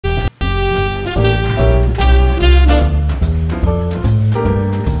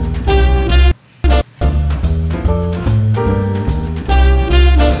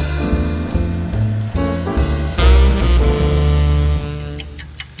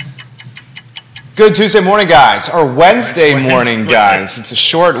Good Tuesday morning, guys, or Wednesday morning, guys. It's a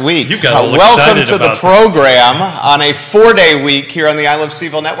short week. You got all welcome excited to the program on a 4-day week here on the I Love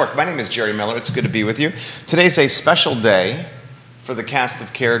CVille Network. My name is Jerry Miller. It's good to be with you. Today's a special day for the cast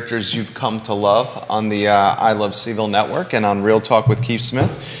of characters you've come to love on the I Love CVille Network and on Real Talk with Keith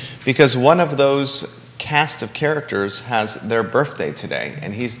Smith, because one of those cast of characters has their birthday today,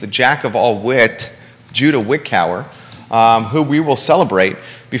 and he's the jack of all wit, Judah Wickower, who we will celebrate.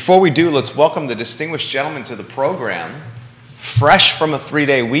 Before we do, let's welcome the distinguished gentleman to the program, fresh from a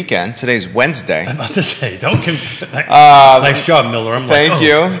 3-day weekend. Today's Wednesday. I'm about to say, nice job, Miller. I'm thank like,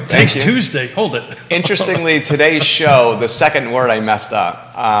 you. Thanks, you. Tuesday. Hold it. Interestingly, today's show, the second word I messed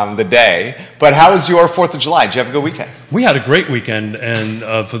up, the day. But how was your 4th of July? Did you have a good weekend? We had a great weekend, and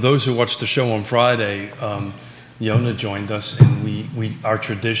for those who watched the show on Friday, Yonna joined us, and our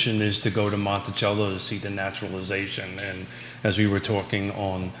tradition is to go to Monticello to see the naturalization. And as we were talking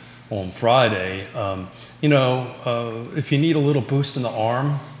on Friday, if you need a little boost in the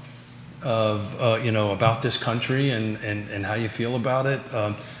arm of about this country and how you feel about it,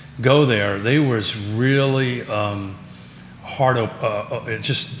 go there. They was really hard. It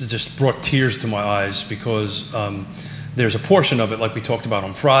just brought tears to my eyes because there's a portion of it, like we talked about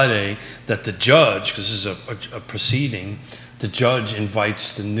on Friday, that the judge, because this is a proceeding, the judge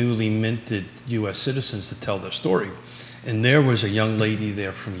invites the newly minted U.S. citizens to tell their story. And there was a young lady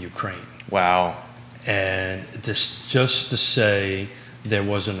there from Ukraine. Wow. And just to say there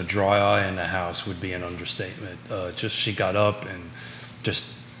wasn't a dry eye in the house would be an understatement. She got up and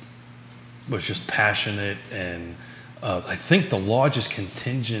was just passionate. And I think the largest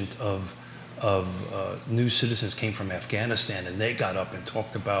contingent of new citizens came from Afghanistan, and they got up and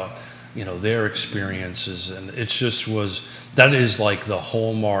talked about their experiences, and that is like the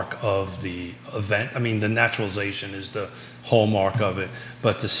hallmark of the event. I mean, the naturalization is the hallmark of it,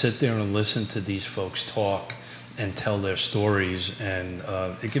 but to sit there and listen to these folks talk and tell their stories, and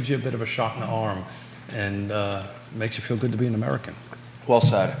it gives you a bit of a shot in the arm, and makes you feel good to be an American. Well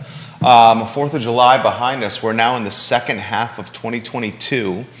said. 4th of July behind us. We're now in the second half of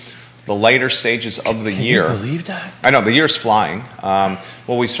 2022. The later stages of the year. Can you believe that? I know, the year's flying.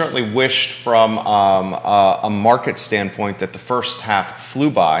 Well, we certainly wished from a market standpoint that the first half flew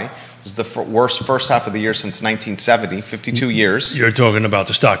by. It was the worst first half of the year since 1970, 52 years. You're talking about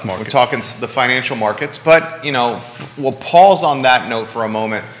the stock market. We're talking the financial markets. But, we'll pause on that note for a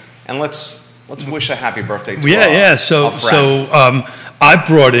moment, and let's wish a happy birthday to a friend. So I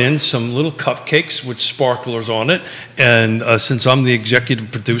brought in some little cupcakes with sparklers on it, and since I'm the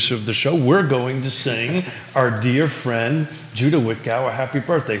executive producer of the show, we're going to sing our dear friend Judah Wickower happy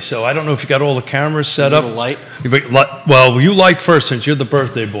birthday. So I don't know if you got all the cameras set up. Light. Well, you light first since you're the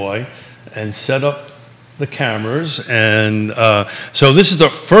birthday boy, and set up the cameras. And so this is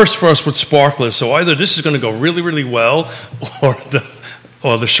the first for us with sparklers. So either this is going to go really, really well, or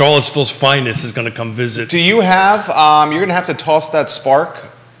the Charlottesville's finest is going to come visit. Do you have, you're going to have to toss that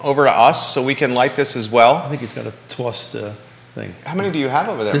spark over to us so we can light this as well? I think he's got to toss the thing. How many do you have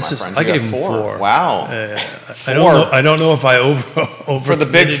over there, my friend? I gave him 4. Wow. 4. I don't know if I over For the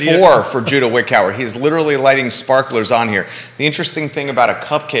big 4 for Judah Wickower. He's literally lighting sparklers on here. The interesting thing about a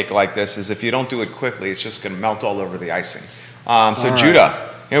cupcake like this is if you don't do it quickly, it's just going to melt all over the icing. So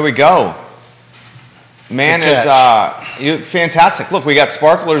Judah, here we go. Man is fantastic. Look, we got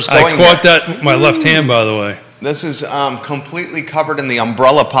sparklers going. I caught that with my left hand, by the way. This is completely covered in the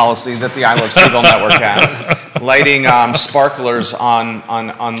umbrella policy that the I Love CVille Network has, lighting sparklers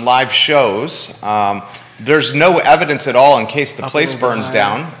on live shows. There's no evidence at all in case the place burns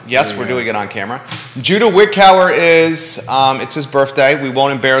down. Yes, we're doing it on camera. Judah Wickower is, it's his birthday. We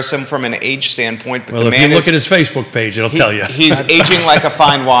won't embarrass him from an age standpoint. But well, if you look at his Facebook page, it'll tell you. He's aging like a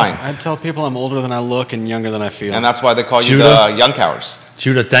fine wine. I tell people I'm older than I look and younger than I feel. And that's why they call you the Young Cowers.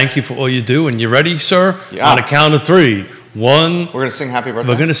 Judah, thank you for all you do. And you ready, sir? Yeah. On a count of 3. 1. We're going to sing happy birthday?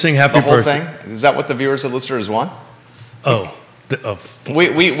 We're going to sing happy birthday. The whole thing? Is that what the viewers and listeners want? Oh.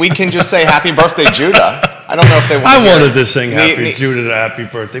 We can just say happy birthday, Judah. I don't know if they want I wanted to sing Judah happy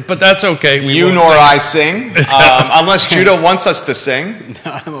birthday, but that's okay. You nor I sing, unless Judah wants us to sing.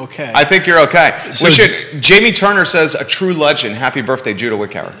 No, I'm okay. I think you're okay. So Jamie Turner says, a true legend. Happy birthday, Judah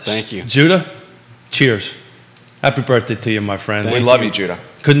Wickower. Thank you. Judah, cheers. Happy birthday to you, my friend. We love you, Judah.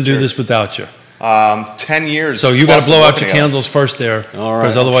 Couldn't do this without you. 10 years. So you got to blow out your candles first there,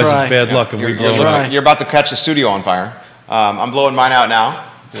 because otherwise it's bad luck. And you're about to catch the studio on fire. I'm blowing mine out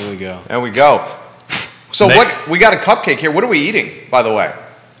now. There we go. There we go. So we got a cupcake here. What are we eating, by the way?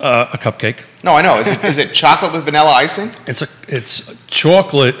 A cupcake. No, I know. Is it chocolate with vanilla icing? It's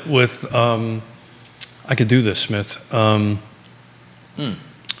chocolate with I could do this, Smith.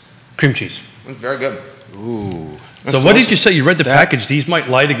 Cream cheese. It's very good. Ooh. That's So what did you delicious. say? You read the package. These might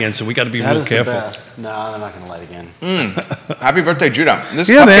light again, so we got to be That real is careful. the best. No, they're not going to light again. Happy birthday, Judah. This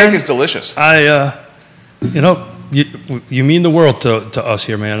Yeah, cupcake man. is delicious. You know, you mean the world to us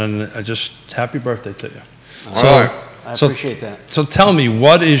here, man, and just happy birthday to you. All right. I So- appreciate that. So tell me,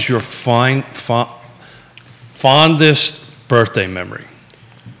 what is your fondest birthday memory?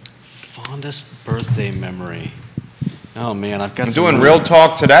 Fondest birthday memory. Oh man, I've got I'm some doing really- real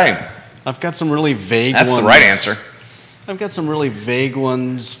talk today. I've got some really vague That's ones. the right answer. I've got some really vague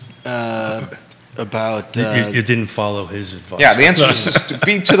ones about. You didn't follow his advice. Yeah, the answer is just to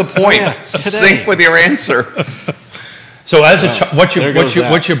be to the point. Yeah, Succinct today. with your answer. So as a child, there goes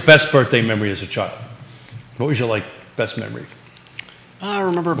that. what's your best birthday memory as a child? What was your best memory? I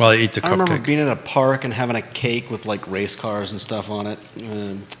remember. Well, I eat the I remember cupcake. being at a park and having a cake with like race cars and stuff on it.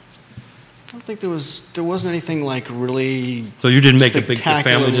 I don't think there wasn't anything like really. So you didn't make the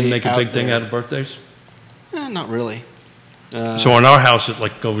family didn't make a big out thing there. out of birthdays? Not really. So in our house,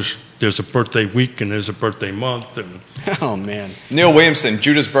 it goes. There's a birthday week and there's a birthday month, and Oh man. Neil Williamson,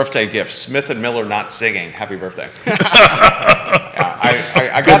 Judah's birthday gift. Smith and Miller not singing. Happy birthday. Yeah,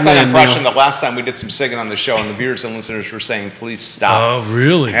 I got that man, impression Neil. the last time we did some singing on the show, and the viewers and listeners were saying, please stop. oh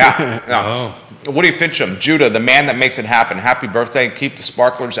really? Yeah. Oh. Woody Fincham, Judah, the man that makes it happen. Happy birthday. Keep the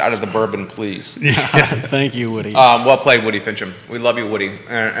sparklers out of the bourbon, please. Thank you, Woody. Well played, Woody Fincham. We love you, Woody,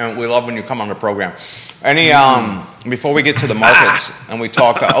 and we love when you come on the program. Before we get to the markets and we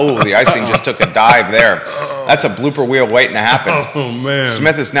talk, the icing just took a dive there. That's a blooper wheel waiting to happen. Oh man.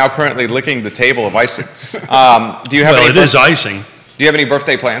 Smith is now currently licking the table of icing. Do you have Well, any? it is icing. Do you have any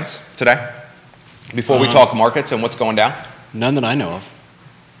birthday plans today? Before we talk markets and what's going down? None that I know of.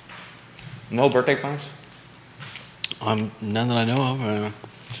 No birthday plans? None that I know of.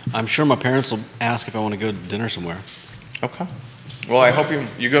 I'm sure my parents will ask if I want to go to dinner somewhere. Okay. Well, I hope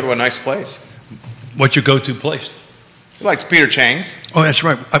you go to a nice place. What's your go-to place? He likes Peter Chang's. Oh, that's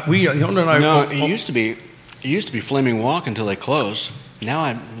right. Yonna and I. No, it used to be Flaming Walk until they closed. Now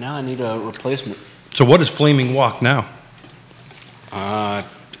I need a replacement. So what is Flaming Walk now?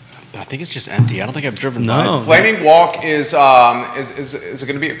 I think it's just empty. I don't think I've driven No. by. Flaming Walk is it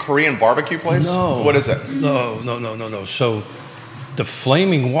going to be a Korean barbecue place? No. What is it? No. So the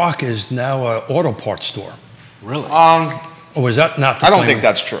Flaming Walk is now an auto parts store. Really? Or is that not the I don't Flaming- think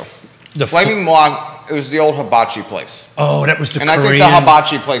that's true. the Flaming Walk is the old hibachi place, Oh, that was the and Korean. I think the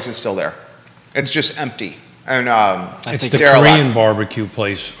hibachi place is still there. It's just empty, and It's think the derelict. Korean barbecue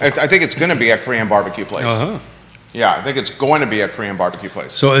place. I think it's going to be a Korean barbecue place. Uh-huh. Yeah, I think it's going to be a Korean barbecue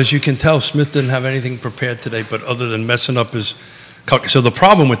place. So as you can tell, Smith didn't have anything prepared today, but other than messing up his. So the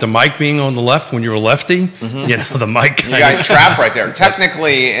problem with the mic being on the left when you're a lefty, the mic. You got trapped right there.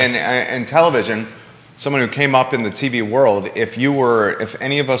 Technically, in television, someone who came up in the TV world, if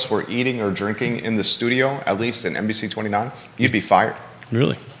any of us were eating or drinking in the studio, at least in NBC 29, you'd be fired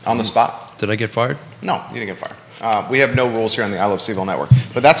Really? on the spot. Did I get fired? No, you didn't get fired. We have no rules here on the I Love CVille Network.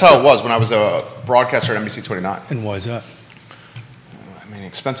 But that's how it was when I was a broadcaster at NBC 29. And why is that? I mean,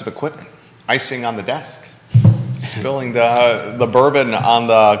 expensive equipment. Icing on the desk. Spilling the bourbon on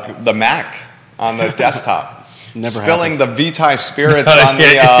the Mac, on the desktop. Never Spilling the Vitae spirits on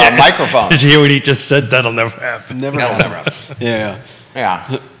the microphones. Did you hear what he just said? That'll never happen. Never That'll happened. never happen. Yeah.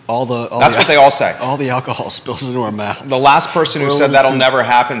 Yeah. That's what they all say. All the alcohol spills into our mouths. The last person who We're said only that'll two- never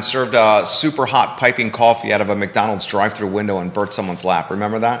happen served a super hot piping coffee out of a McDonald's drive-through window and burnt someone's lap.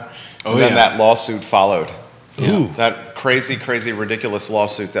 Remember that? Oh, and then yeah. that lawsuit followed. Ooh. That crazy, ridiculous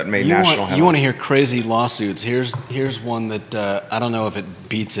lawsuit that made You national want headlines. to hear crazy lawsuits? Here's one that I don't know if it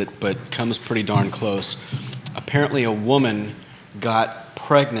beats it, but comes pretty darn close. Apparently, a woman got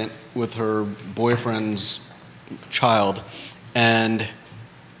pregnant with her boyfriend's child, and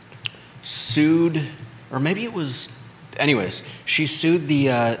sued, or maybe it was. Anyways, she sued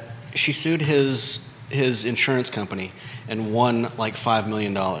his insurance company and won like $5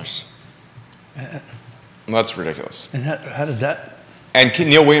 million. That's ridiculous. And how did that? And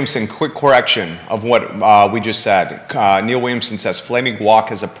Neil Williamson, quick correction of what we just said. Neil Williamson says Flaming Walk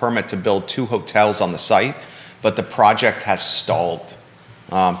has a permit to build 2 hotels on the site, but the project has stalled.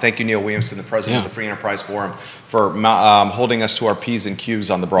 Thank you, Neil Williamson, the president of the Free Enterprise Forum, for holding us to our P's and Q's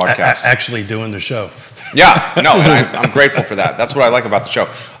on the broadcast. Actually doing the show. Yeah, no, and I'm grateful for that. That's what I like about the show.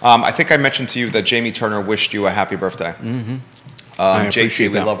 I think I mentioned to you that Jamie Turner wished you a happy birthday. Mm-hmm. I JT, appreciate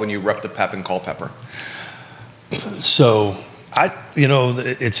we that. love when you rep the pep and call pepper. So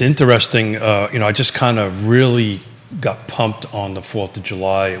it's interesting. I just kind of really got pumped on the 4th of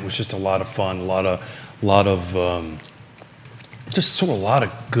July. It was just a lot of fun, a lot of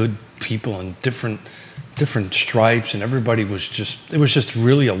good people and different different stripes, and everybody was it was just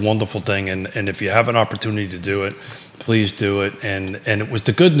really a wonderful thing. And if you have an opportunity to do it, please do it. And it was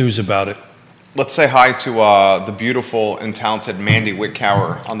the good news about it. Let's say hi to the beautiful and talented Mandy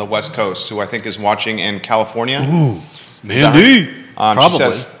Whitcower on the West Coast, who I think is watching in California. Ooh, Mandy. She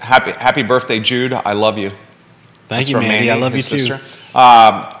says, happy birthday, Jude. I love you. Thank you, Mandy. I love you too.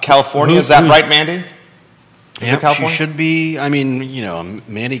 California, is that right, Mandy? Yeah, she should be. I mean, you know,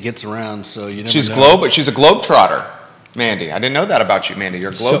 Mandy gets around, so you never she's know. She's a globetrotter, Mandy. I didn't know that about you, Mandy.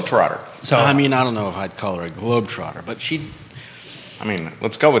 You're a globetrotter. So I mean, I don't know if I'd call her a globetrotter, but she. I mean,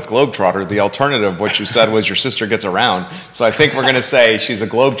 let's go with globetrotter. The alternative, what you said was your sister gets around. So I think we're going to say she's a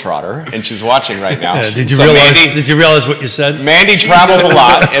globetrotter, and she's watching right now. Did you realize what you said? Mandy travels a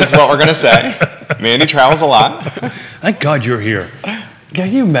lot, is what we're going to say. Mandy travels a lot. Thank God you're here.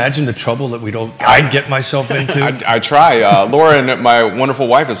 Can you imagine the trouble that I'd get myself into? I try. Lauren, my wonderful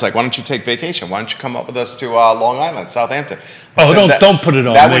wife, is like, why don't you take vacation? Why don't you come up with us to Long Island, Southampton? Don't put it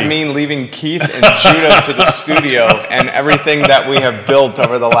on me. That would mean leaving Keith and Judah to the studio and everything that we have built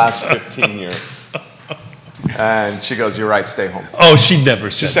over the last 15 years. And she goes, you're right, stay home. Oh, she never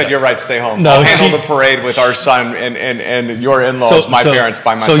said She said, you're right, stay home. No, I'll handle the parade with our son and your in-laws, my parents,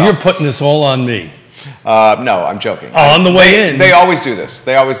 by myself. So you're putting this all on me? No, I'm joking. On the way in. They always do this.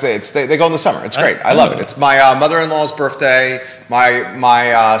 They go in the summer. It's great. I love it. It's my mother-in-law's birthday.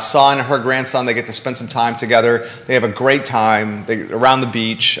 My son, her grandson, they get to spend some time together. They have a great time. Around the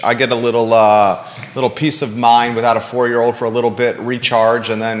beach. I get a little peace of mind without a 4-year-old for a little bit, recharge,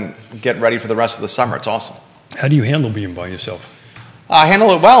 and then get ready for the rest of the summer. It's awesome. How do you handle being by yourself? I handle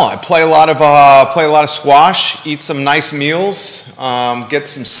it well. I play a lot of squash, eat some nice meals, get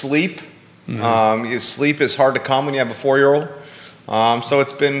some sleep. Sleep is hard to come when you have a 4-year-old. So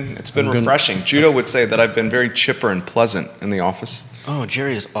it's been refreshing. Judah would say that I've been very chipper and pleasant in the office. Oh,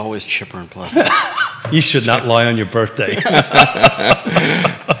 Jerry is always chipper and pleasant. You should not lie on your birthday.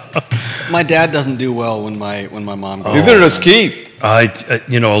 My dad doesn't do well when my mom goes. Neither does Keith. A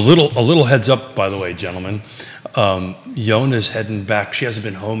little heads up, by the way, gentlemen. Yonna's heading back. She hasn't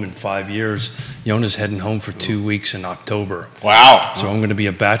been home in 5 years. Yonna's heading home for 2 weeks in October. Wow. So I'm going to be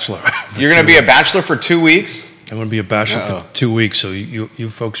a bachelor. You're going to be a bachelor for 2 weeks? I'm going to be a bachelor for 2 weeks, so you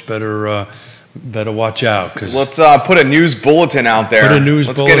folks better watch out. Let's put a news bulletin out there.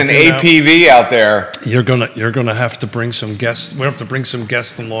 Let's get an APV out there. You're gonna have to bring some guests. We have to bring some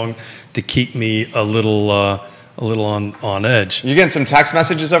guests along to keep me a little on edge. You getting some text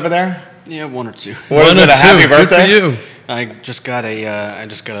messages over there? Yeah, 1 or 2. What is it? A happy birthday? Good for you. I just got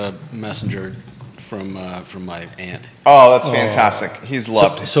a messenger from my aunt. Oh, that's fantastic. He's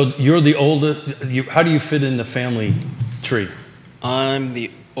loved. So you're the oldest. How do you fit in the family tree? I'm the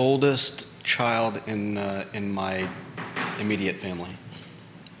oldest child in my immediate family,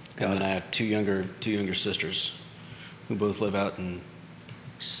 and then I have two younger sisters who both live out in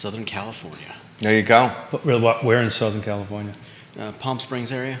Southern California. There you go. Where in Southern California? Palm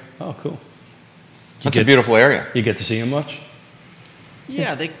Springs area. Oh, cool. That's a beautiful area. You get to see them much?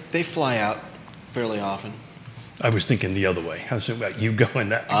 Yeah, they fly out fairly often. I was thinking the other way. I was thinking about you going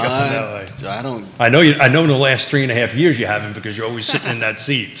that way. I don't. I know in the last 3.5 years you haven't, because you're always sitting in that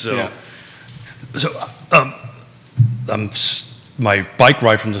seat. So, yeah. My bike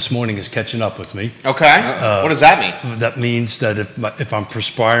ride from this morning is catching up with me. Okay. What does that mean? That means that if I'm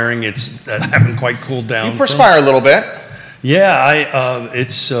perspiring, it's that I haven't quite cooled down. You perspire a little bit. Yeah, it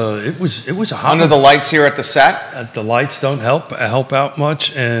was a hot under the lights here at the set. The lights don't help out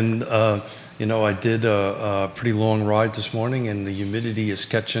much, and I did a pretty long ride this morning, and the humidity is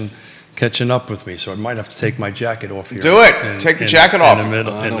catching up with me, so I might have to take my jacket off here. Do it. Take the jacket off. In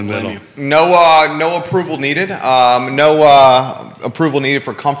the middle. No approval needed. No approval needed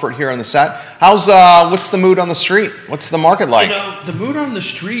for comfort here on the set. What's the mood on the street? What's the market like? The mood on the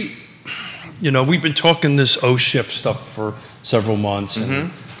street. We've been talking this O-shift stuff for several months.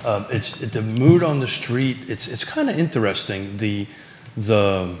 And, it's the mood on the street. It's kind of interesting.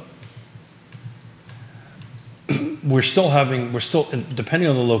 We're still depending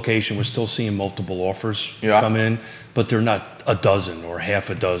on the location, we're still seeing multiple offers come in, but they're not a dozen or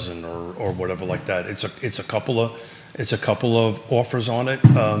half a dozen or whatever like that. It's a couple of offers on it,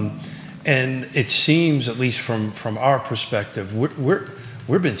 and it seems, at least from our perspective,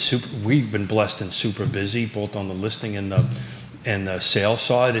 we've been blessed and super busy, both on the listing and the sales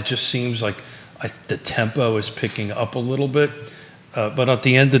side. It just seems like the tempo is picking up a little bit. But at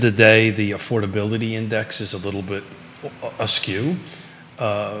the end of the day, the affordability index is a little bit askew.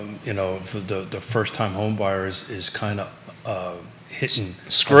 The first-time home buyer is kind of hitting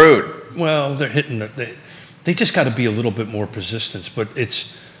screwed. Well, they're hitting. They just got to be a little bit more persistent. But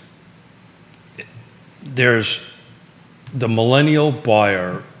there's the millennial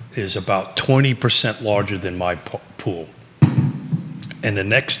buyer is about 20% larger than my pool. In the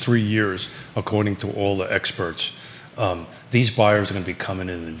next 3 years, according to all the experts, these buyers are going to be coming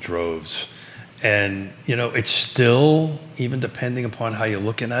in droves. And, you know, it's still, even depending upon how you're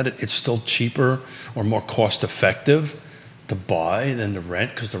looking at it, it's still cheaper or more cost effective to buy than to rent,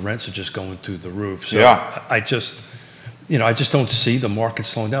 because the rents are just going through the roof. So yeah. I just don't see the market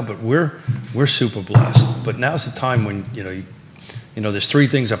slowing down, but we're super blessed. But now's the time when, you know, there's 3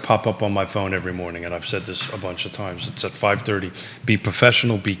 things that pop up on my phone every morning, and I've said this a bunch of times. It's at 5:30. Be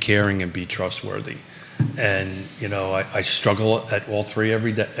professional, be caring, and be trustworthy. And, you know, I struggle at all 3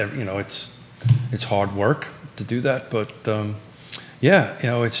 every day. You know, it's hard work to do that, but yeah, you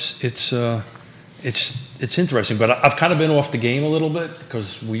know, it's interesting. But I've kind of been off the game a little bit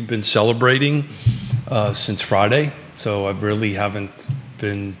because we've been celebrating since Friday, so I really haven't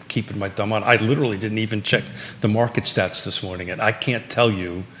been keeping my thumb on. I literally didn't even check the market stats this morning, and I can't tell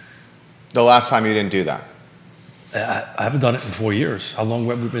you the last time you didn't do that. I haven't done it in 4 years. How long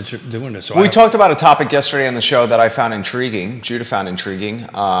have we been doing this? So we talked about a topic yesterday on the show that I found intriguing, Judah found intriguing.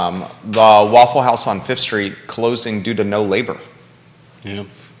 The Waffle House on 5th Street closing due to no labor. Yeah.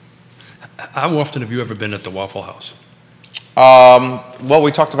 How often have you ever been at the Waffle House? Well,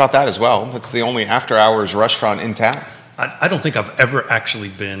 we talked about that as well. That's the only after-hours restaurant in town. I don't think I've ever actually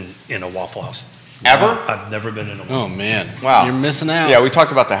been in a Waffle House. Ever? I've never been in a Waffle Oh, man. Wow. You're missing out. Yeah, we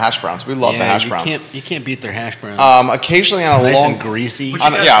talked about the hash browns. We love the hash browns. You can't beat their hash browns. Occasionally on a Nice long, and greasy.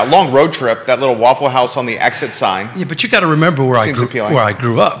 a long road trip, that little Waffle House on the exit sign. Yeah, but you got to remember where I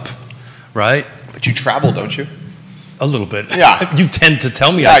grew up, right? But you travel, don't you? A little bit. Yeah. You tend to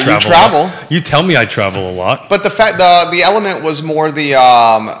tell me I travel. Yeah, you travel. A lot. You tell me I travel a lot. But the element was more the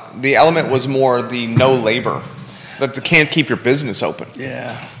no labor, that they can't keep your business open.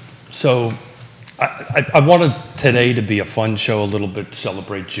 Yeah. So I wanted today to be a fun show, a little bit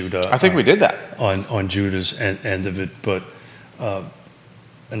celebrate Judah. I think we did that on Judah's end of it, but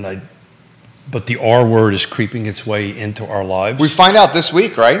the R word is creeping its way into our lives. We find out this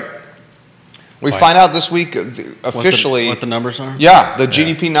week, right? We find out this week officially what the numbers are. Yeah, the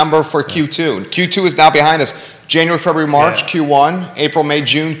GDP number for Q2. Q2 is now behind us. January, February, March, Q1, April, May,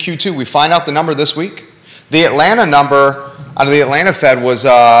 June, Q2. We find out the number this week. The Atlanta number out of the Atlanta Fed was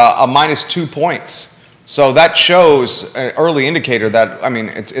a minus 2 points. So that shows an early indicator that, I mean,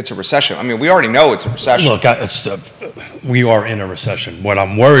 it's a recession. I mean, we already know it's a recession. Look, we are in a recession. What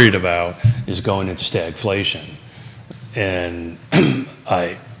I'm worried about is going into stagflation. And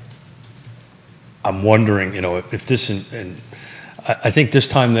I'm wondering, you know, if this, and I think this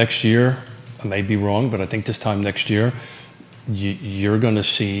time next year, I may be wrong, but I think this time next year, you're going to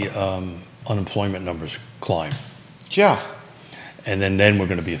see unemployment numbers climb. Yeah. And then we're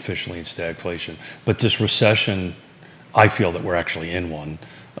going to be officially in stagflation. But this recession, I feel that we're actually in one.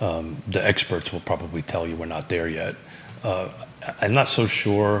 The experts will probably tell you we're not there yet. I'm not so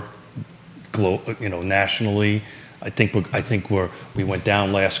sure, nationally. I think we went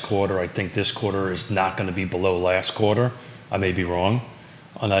down last quarter. I think this quarter is not going to be below last quarter. I may be wrong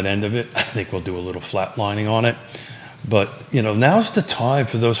on that end of it. I think we'll do a little flatlining on it. But, you know, now's the time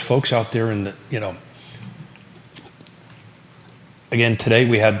for those folks out there in the, you know, again, today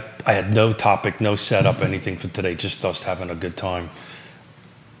I had no topic, no setup, anything for today, just us having a good time.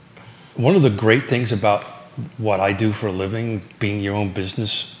 One of the great things about what I do for a living, being your own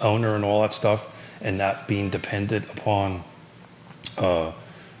business owner and all that stuff, and not being dependent upon,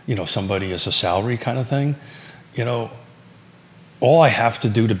 somebody as a salary kind of thing, you know, all I have to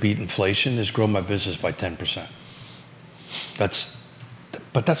do to beat inflation is grow my business by 10%.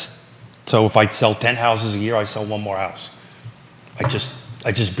 So if I sell 10 houses a year, I sell one more house. I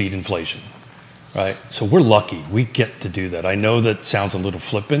just beat inflation, right? So we're lucky. We get to do that. I know that sounds a little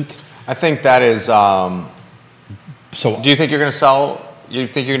flippant. I think that is, so do you think you're going to sell? You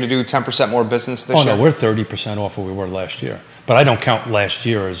think you're going to do 10% more business this year? Oh, no, we're 30% off what we were last year. But I don't count last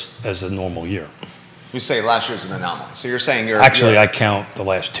year as a normal year. You say last year's an anomaly. So you're saying I count the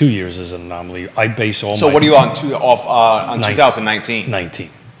last 2 years as an anomaly. I base all So what are you on 2019? 19.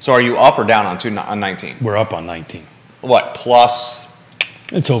 So are you up or down on 19? We're up on 19. What, plus?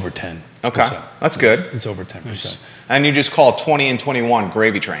 It's over 10. Okay, that's good. It's over 10%. Nice. And you just call 20 and 21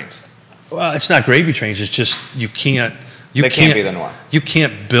 gravy trains. Well, it's not gravy trains. It's just you can't be the norm. You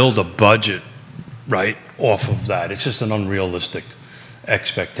can't build a budget, right, off of that. It's just an unrealistic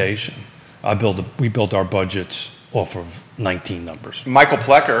expectation. We built our budgets off of 19 numbers. Michael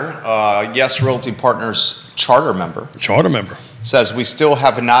Plecker, Yes Realty Partners charter member. says, we still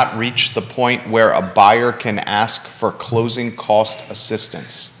have not reached the point where a buyer can ask for closing cost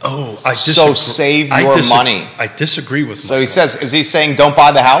assistance. Oh, I So save your money. I disagree with So he says, is he saying don't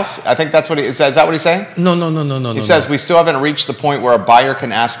buy the house? I think that's what is that what he's saying? No. He says we still haven't reached the point where a buyer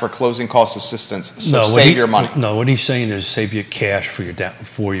can ask for closing cost assistance. So save your money. No, what he's saying is save your cash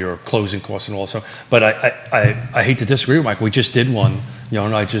for your closing costs and also. But I hate to disagree with Mike. We just did one. Yonna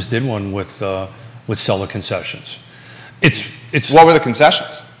and I just did one with seller concessions. What were the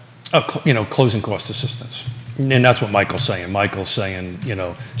concessions? Closing cost assistance. And that's what Michael's saying. Michael's saying,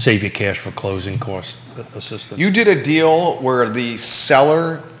 save your cash for closing cost assistance. You did a deal where the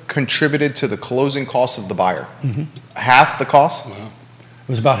seller contributed to the closing costs of the buyer. Mm-hmm. Half the cost? Wow. It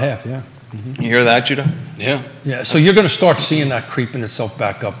was about half, yeah. Mm-hmm. You hear that, Judah? Yeah. Yeah, so you're going to start seeing that creeping itself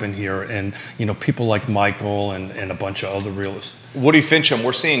back up in here. And, people like Michael and a bunch of other realists. Woody Fincham,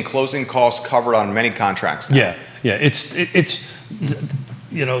 we're seeing closing costs covered on many contracts now. Yeah. It's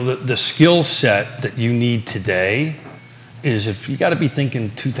the skill set that you need today is if you got to be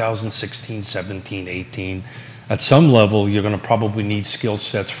thinking 2016, 17, 18. At some level, you're going to probably need skill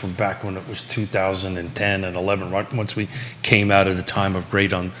sets from back when it was 2010 and 11, right once we came out of the time of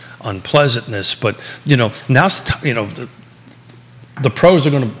great unpleasantness. But now's the time. The pros are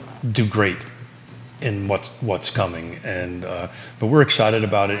going to do great in what's coming, and but we're excited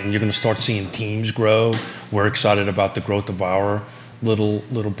about it, and you're going to start seeing teams grow. We're excited about the growth of our little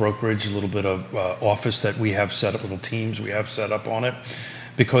brokerage, a little bit of office that we have set up, little teams we have set up on it,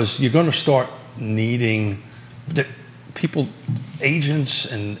 because you're going to start needing the people, agents,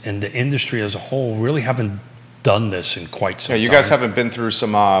 and the industry as a whole really haven't done this in quite some time. Yeah, you guys haven't been through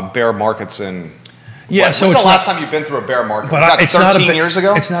some bear markets in. Yeah, when's the last time you've been through a bear market? But was that 13 years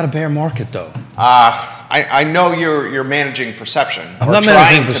ago? It's not a bear market, though. I know you're managing perception, or not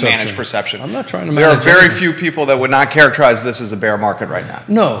trying to manage perception. I'm not trying to There manage are very anything. few people that would not characterize this as a bear market right now.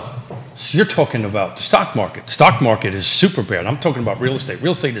 No. So you're talking about the stock market. Stock market is super bear. And I'm talking about real estate.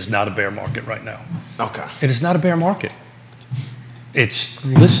 Real estate is not a bear market right now. Okay. It is not a bear market.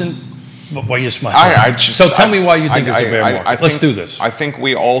 Why you smile? So tell me why you think it's a bear market. Let's do this. I think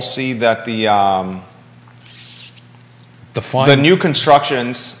we all see that the Define. new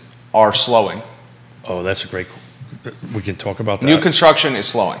constructions are slowing. Oh, that's a great. We can talk about that. New construction is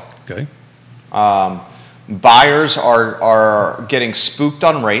slowing. Okay. Buyers are getting spooked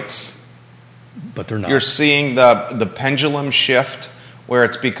on rates. But they're not. You're seeing the pendulum shift where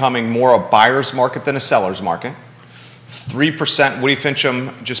it's becoming more a buyer's market than a seller's market. 3%, Woody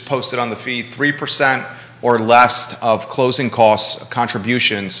Fincham just posted on the feed, 3% or less of closing costs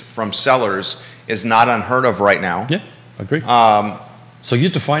contributions from sellers is not unheard of right now. Yeah, agree. So you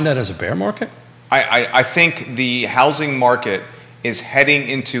define that as a bear market? I think the housing market is heading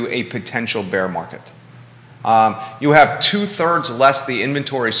into a potential bear market. You have 2/3 less the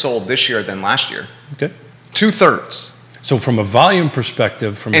inventory sold this year than last year. Okay. 2/3. So from a volume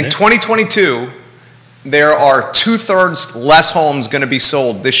perspective, in 2022, there are 2/3 less homes going to be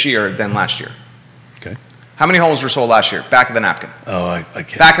sold this year than last year. Okay. How many homes were sold last year? Back of the napkin. Oh, I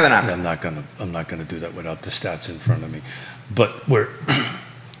can't. Back of the napkin. I'm not gonna do that without the stats in front of me. But we're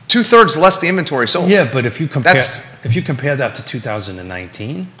 2/3 less the inventory sold. Yeah, but if you compare that to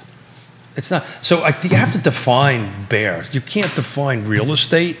 2019, it's not. So you have to define bear. You can't define real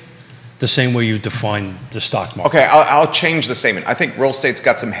estate the same way you define the stock market. Okay, I'll change the statement. I think real estate's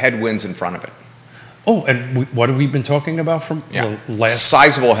got some headwinds in front of it. Oh, and what have we been talking about from the last?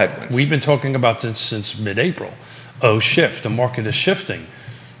 Sizable headwinds. We've been talking about this since mid-April. The market is shifting,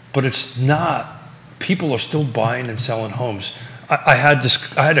 but it's not. People are still buying and selling homes. I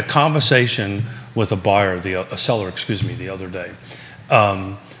had a conversation with a seller, the other day,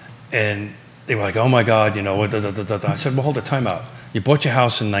 and they were like, "Oh my God, I said, "Well, hold the time out. You bought your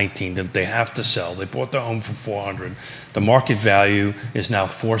house in 19. They have to sell. They bought the home for $400. The market value is now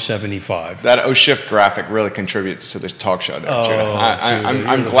 $475. That O-Shift graphic really contributes to the talk show there, Judah. I'm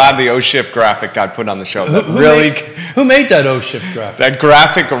Judah, glad the O-Shift graphic got put on the show. Who made that O-Shift graphic? That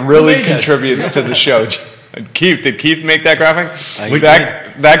graphic really contributes to the show. Keith, did Keith make that graphic?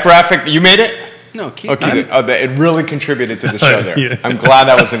 That graphic, you made it? No, Keith. Okay, it really contributed to the show there. Yeah. I'm glad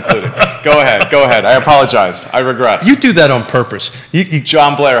that was included. Go ahead. I apologize. I regress. You do that on purpose.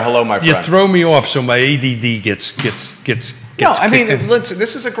 John Blair, hello, my friend. You throw me off so my ADD gets. No, I mean, listen,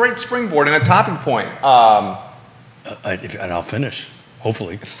 this is a great springboard and a topic point. And I'll finish,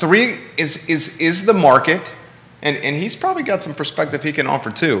 hopefully. 3 is the market, and he's probably got some perspective he can offer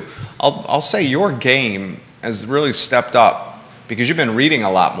too. I'll say your game has really stepped up because you've been reading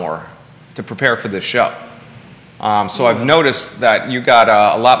a lot more to prepare for this show. So I've noticed that you got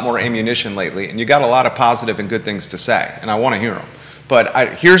a lot more ammunition lately, and you got a lot of positive and good things to say, and I want to hear them.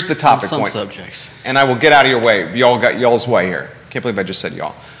 But here's the topic some point. subjects. And I will get out of your way. Y'all got y'all's way here. Can't believe I just said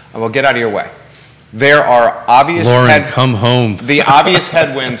y'all. I will get out of your way. There are obvious Lauren, come home. The obvious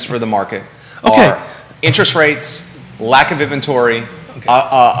headwinds for the market are interest rates, lack of inventory,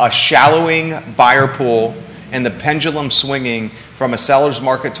 a shallowing buyer pool, and the pendulum swinging from a seller's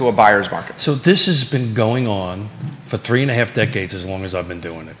market to a buyer's market. So this has been going on for 3.5 decades, as long as I've been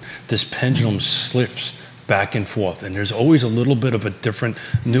doing it. This pendulum slips back and forth, and there's always a little bit of a different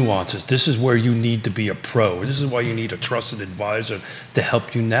nuances. This is where you need to be a pro. This is why you need a trusted advisor to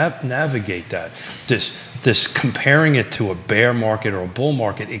help you navigate that. This comparing it to a bear market or a bull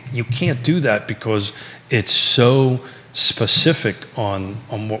market, you can't do that because it's so specific on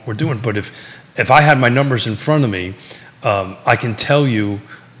what we're doing. But if I had my numbers in front of me, I can tell you,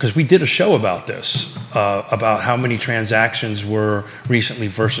 because we did a show about this, about how many transactions were recently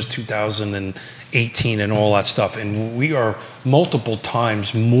versus 2018 and all that stuff. And we are multiple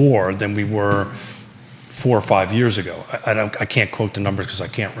times more than we were 4 or 5 years ago. I can't quote the numbers because I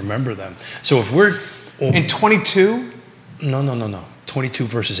can't remember them. So if we're... In 22? No. 22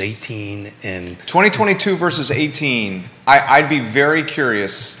 versus 18 and... 2022 versus 18, I'd be very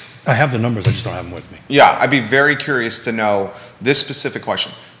curious... I have the numbers, I just don't have them with me. Yeah, I'd be very curious to know this specific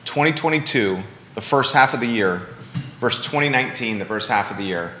question. 2022, the first half of the year, versus 2019, the first half of the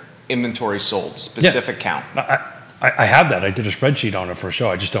year, inventory sold, specific count. I have that. I did a spreadsheet on it for a show.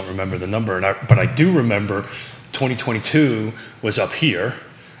 I just don't remember the number. But I do remember 2022 was up here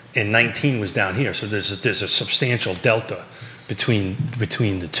and 19 was down here. So there's a substantial delta between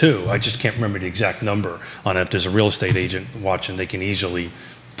the two. I just can't remember the exact number on it. If there's a real estate agent watching, they can easily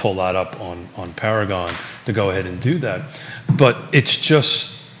pull that up on Paragon to go ahead and do that. But it's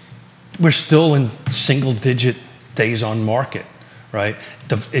just, we're still in single digit days on market, right?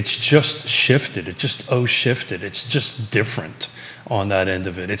 It's just shifted. It just shifted. It's just different on that end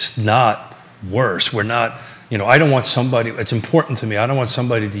of it. It's not worse. We're not, I don't want somebody, it's important to me, I don't want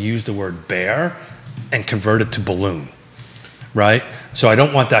somebody to use the word bear and convert it to balloon, right? So I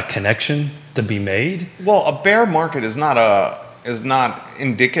don't want that connection to be made. Well, a bear market is not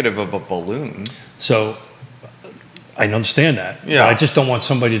indicative of a balloon. So I understand that. Yeah. I just don't want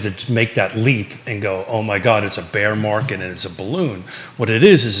somebody to make that leap and go, oh my God, it's a bear market and it's a balloon. What it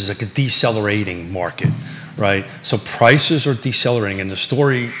is like a decelerating market, right? So prices are decelerating. And the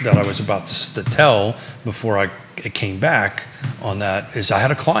story that I was about to tell before I came back on that is I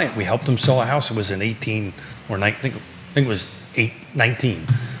had a client. We helped them sell a house. It was an 18 or 19, I think it was 19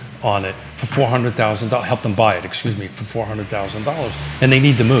 on it for $400,000. Helped them buy it, for $400,000. And they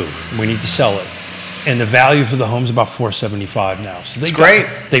need to move. We need to sell it. And the value for the home is about $475,000 now. So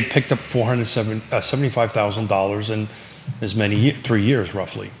they picked up $75,000 in as many 3 years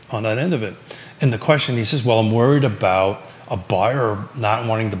roughly on that end of it. And the question, he says, well, I'm worried about a buyer not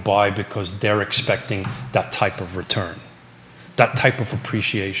wanting to buy because they're expecting that type of return, that type of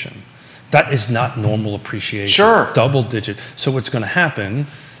appreciation. That is not normal appreciation. Sure. Double digit. So what's going to happen,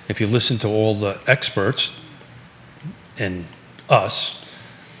 if you listen to all the experts and us,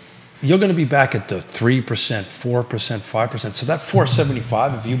 you're going to be back at the 3%, 4%, 5%. So that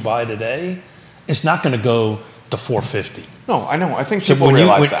 475, if you buy today, it's not going to go to 450. No, I know. I think people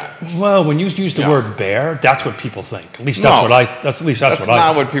realize that. Well, when you use the word bear, that's what people think. At least that's That's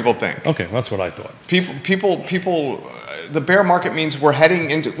not what people think. Okay, that's what I thought. People. The bear market means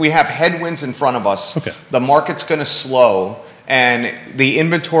we have headwinds in front of us. Okay. The market's going to slow, and the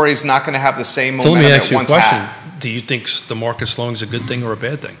inventory is not going to have the same So momentum let me ask it you a once question. had. Do you think the market slowing is a good thing or a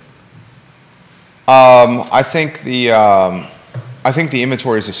bad thing? I think the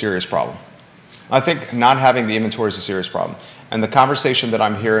inventory is a serious problem. I think not having the inventory is a serious problem. And the conversation that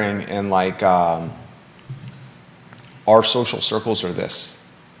I'm hearing in our social circles are this.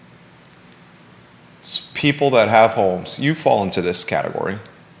 It's people that have homes. You fall into this category.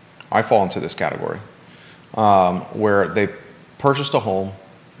 I fall into this category. Where they purchased a home.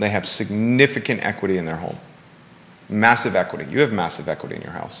 They have significant equity in their home. Massive equity. You have massive equity in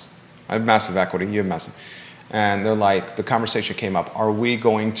your house. I have massive equity. You have massive. And they're like, the conversation came up, are we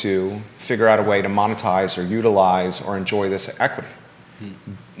going to figure out a way to monetize or utilize or enjoy this equity?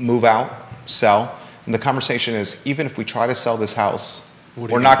 Move out, sell. And the conversation is, even if we try to sell this house,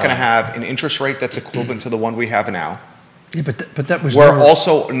 we're not going to have an interest rate that's equivalent to the one we have now. Yeah, but that was... We're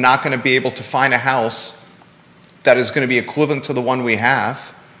also not going to be able to find a house that is going to be equivalent to the one we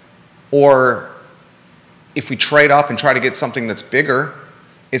have. Or if we trade up and try to get something that's bigger,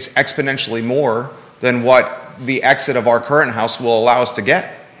 it's exponentially more than what the exit of our current house will allow us to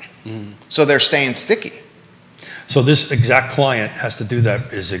get. So they're staying sticky. So this exact client has to do that.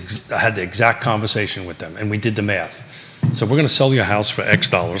 I had the exact conversation with them, and we did the math. So we're going to sell your house for X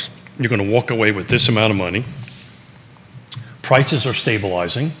dollars. You're going to walk away with this amount of money. Prices are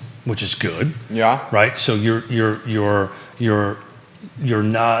stabilizing, which is good. Yeah. Right. So you're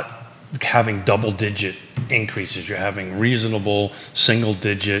not having double-digit increases. You're having reasonable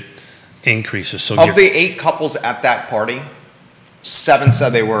single-digit increases. So of the 8 couples at that party, 7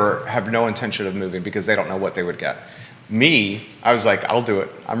 said they have no intention of moving because they don't know what they would get. Me, I was like, I'll do it.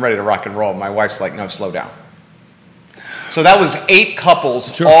 I'm ready to rock and roll. My wife's like, no, slow down. So that was 8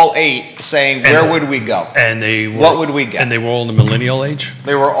 couples, sure. All 8 saying, where would we go? And what would we get? And they were all in the millennial age?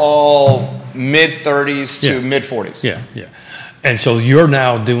 They were all mid-30s to mid-40s. Yeah, yeah. And so you're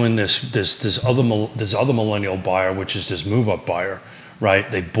now doing this other millennial buyer, which is this move-up buyer, right?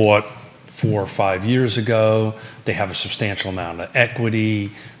 They bought 4 or 5 years ago. They have a substantial amount of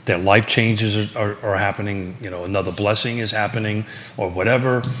equity. Their life changes are happening. You know, another blessing is happening, or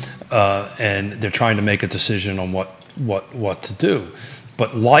whatever, and they're trying to make a decision on what to do.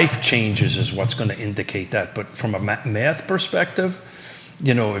 But life changes is what's going to indicate that. But from a math perspective,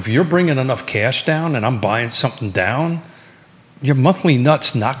 you know, if you're bringing enough cash down and I'm buying something down, your monthly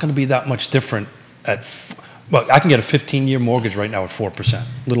nut's not going to be that much different well, I can get a 15-year mortgage right now at 4%,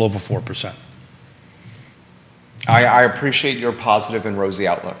 a little over 4%. I appreciate your positive and rosy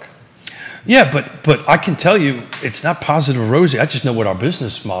outlook. Yeah, but I can tell you it's not positive or rosy. I just know what our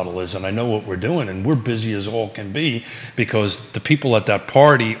business model is, and I know what we're doing, and we're busy as all can be because the people at that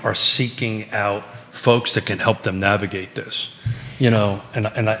party are seeking out folks that can help them navigate this. You know,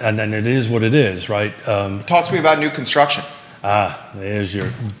 and it is what it is, right? Talk to me about new construction. There's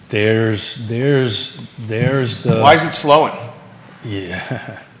the. Why is it slowing?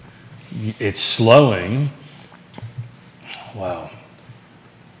 Yeah, it's slowing. Wow.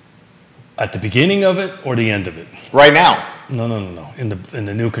 At the beginning of it or the end of it? Right now. No. In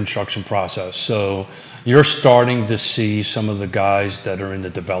the new construction process. So you're starting to see some of the guys that are in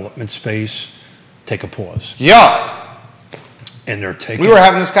the development space take a pause. Yeah. And they're taking. We were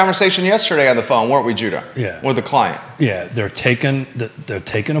having this conversation yesterday on the phone, weren't we, Judah? Yeah. With the client. Yeah, they're taking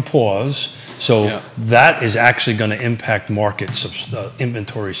a pause. So that is actually going to impact market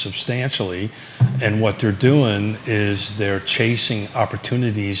inventory substantially. And what they're doing is they're chasing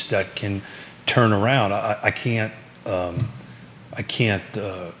opportunities that can turn around. I can't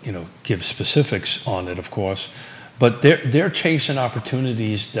give specifics on it, of course, but they're chasing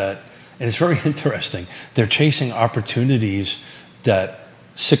opportunities that, and it's very interesting. They're chasing opportunities that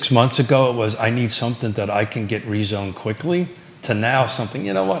 6 months ago it was, I need something that I can get rezoned quickly, to now something,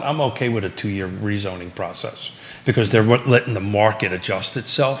 you know what, I'm okay with a 2-year rezoning process because they're letting the market adjust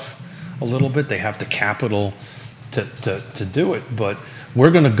itself a little bit. They have the capital to do it, but we're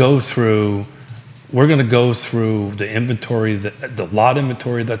going to go through the inventory, the lot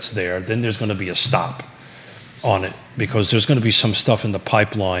inventory that's there. Then there's going to be a stop on it because there's going to be some stuff in the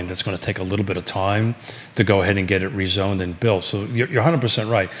pipeline that's going to take a little bit of time to go ahead and get it rezoned and built. So you're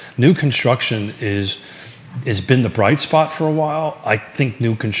 100% right. New construction has been the bright spot for a while. I think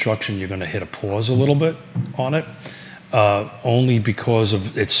new construction, you're going to hit a pause a little bit on it, only because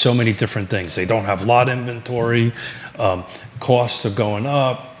of it's so many different things. They don't have lot inventory, costs are going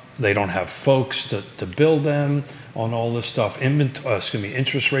up, they don't have folks to build them on all this stuff.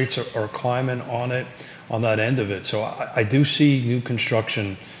 Interest rates are climbing on it, on that end of it. So I do see new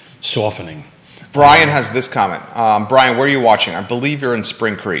construction softening. Brian has this comment. Brian, where are you watching? I believe you're in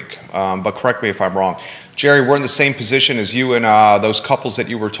Spring Creek, but correct me if I'm wrong. Jerry, we're in the same position as you and those couples that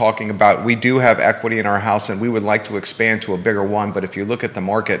you were talking about. We do have equity in our house, and we would like to expand to a bigger one, but if you look at the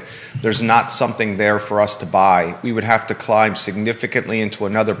market, there's not something there for us to buy. We would have to climb significantly into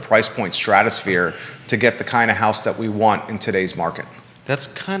another price point stratosphere to get the kind of house that we want in today's market. That's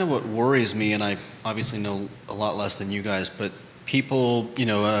kind of what worries me, and I obviously know a lot less than you guys, but people, you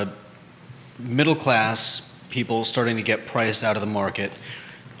know, middle class people starting to get priced out of the market,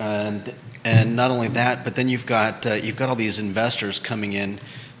 and not only that, but then you've got all these investors coming in,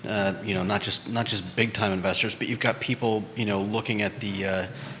 you know, not just big time investors, but you've got people, you know, looking at the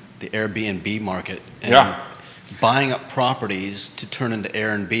Airbnb market and buying up properties to turn into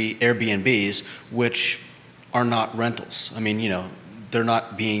Airbnbs, which are not rentals. I mean, you know, they're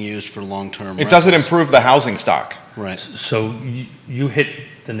not being used for long-term rentals. It doesn't improve the housing stock. Right. So you hit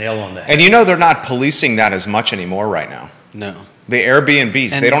the nail on the head. And you know they're not policing that as much anymore right now. No. The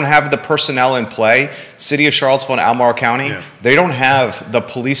Airbnbs, they don't have the personnel in play. City of Charlottesville and Albemarle County, they don't have the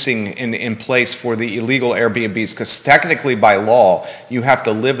policing in place for the illegal Airbnbs, because technically by law, you have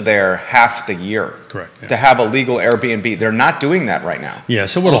to live there half the year. Correct. Yeah. To have a legal Airbnb. They're not doing that right now. Yeah,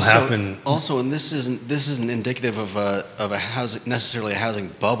 so what'll happen... Also, and this isn't indicative of a housing, necessarily a housing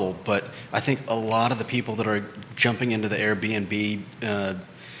bubble, but I think a lot of the people that are jumping into the Airbnb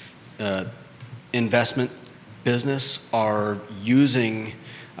investment business are using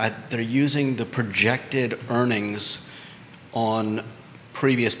the projected earnings on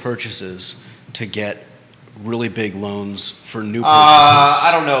previous purchases to get really big loans for new purchases. I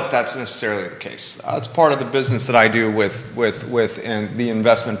don't know if that's necessarily the case. It's part of the business that I do with the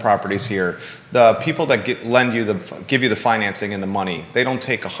investment properties here. The people that give you the financing and the money, they don't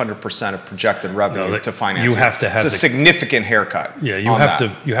take 100% of projected revenue to finance. You have to have it's a significant haircut. Yeah,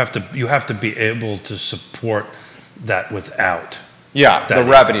 you have to be able to support that without. Yeah, the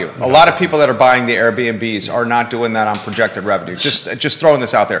revenue. A lot of people that are buying the Airbnbs are not doing that on projected revenue. Just throwing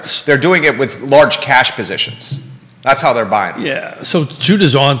this out there. They're doing it with large cash positions. That's how they're buying. Yeah. So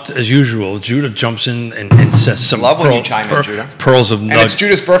Judah's on as usual. Judah jumps in and says some pearls of nuggets. And it's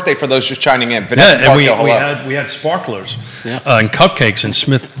Judah's birthday for those just chiming in. Vanessa and we had sparklers and cupcakes, and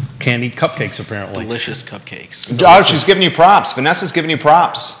Smith can't eat cupcakes apparently. Delicious cupcakes. Oh, she's giving you props. Vanessa's giving you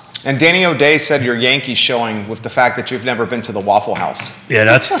props. And Danny O'Day said your Yankees showing with the fact that you've never been to the Waffle House. Yeah,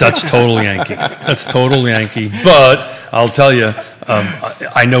 that's total Yankee. That's total Yankey. But I'll tell you,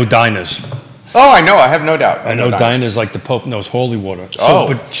 I know Dinah's. Oh, I know. I have no doubt. I know Dinah's like the Pope knows holy water.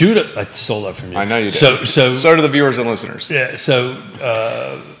 But Judah, I stole that from you. I know you did. So do the viewers and listeners. Yeah. So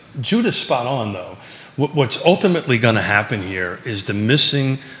Judah's spot on though. What's ultimately going to happen here is the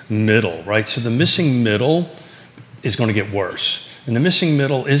missing middle, right? So the missing middle is going to get worse. And the missing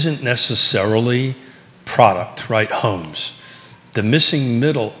middle isn't necessarily product, right? Homes. The missing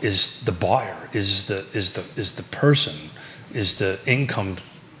middle is the buyer, is the person, is the income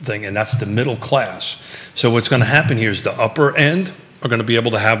thing, and that's the middle class. So what's going to happen here is the upper end are going to be able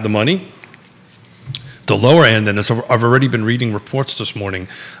to have the money. The lower end, and I've already been reading reports this morning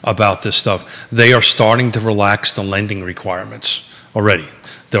about this stuff, they are starting to relax the lending requirements already.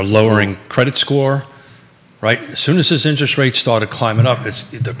 They're lowering credit score. Right, as soon as this interest rate started climbing up,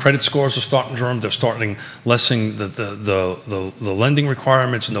 the credit scores are starting to run. They're starting lessening the lending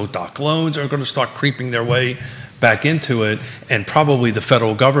requirements. No doc loans are going to start creeping their way back into it, and probably the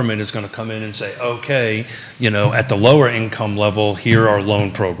federal government is going to come in and say, okay, at the lower income level, here are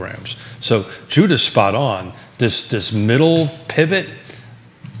loan programs. So Judah's spot on. This middle pivot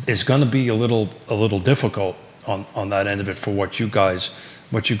is going to be a little difficult on that end of it for what you guys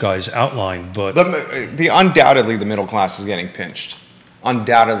outlined, but undoubtedly the middle class is getting pinched.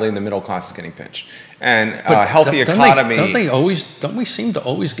 Undoubtedly the middle class is getting pinched, and a healthy economy. Don't we seem to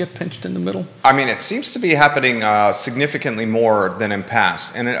always get pinched in the middle? I mean, it seems to be happening significantly more than in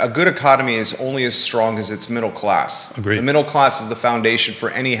past. And a good economy is only as strong as its middle class. Agreed. The middle class is the foundation for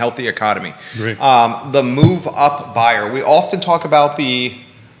any healthy economy. Agreed. The move up buyer. We often talk about the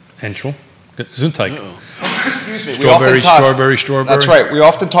Entral. Gesundheit. Excuse me. Strawberry. That's right. We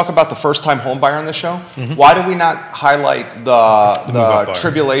often talk about the first-time home buyer on the show. Mm-hmm. Why do we not highlight the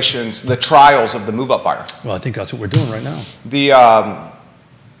tribulations, the trials of the move-up buyer? Well, I think that's what we're doing right now.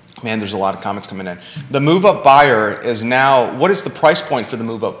 Man, there's a lot of comments coming in. The move-up buyer is now, what is the price point for the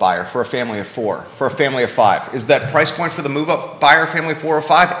move-up buyer for a family of 4, for a family of 5? Is that price point for the move-up buyer, family of 4 or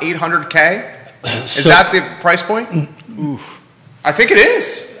 5, $800K? Is that the price point? Oof. I think it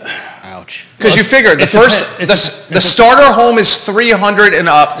is. Ouch. Because you figure the starter home is 300 and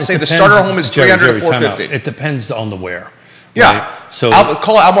up. Say the starter home is 300 to 450. It depends on the where. Yeah. Right? So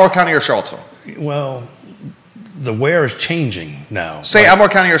call it Albemarle County or Charlottesville. Well, the where is changing now. Say Albemarle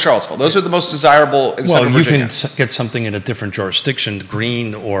County or Charlottesville. Those are the most desirable in Central Virginia. You can get something in a different jurisdiction,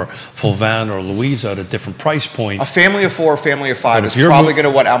 Greene or Fulvan or Louisa at a different price point. A family of 4, a family of 5 is probably going to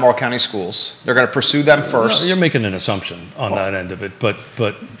want Albemarle County schools. They're going to pursue them first. No, you're making an assumption on that end of it, but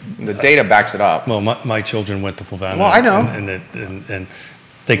the data backs it up. Well, my children went to Fulvan. Well, I know. And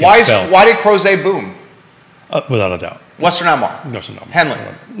they get expelled. Why did Crozet boom? Without a doubt. Western Albemarle. Henley.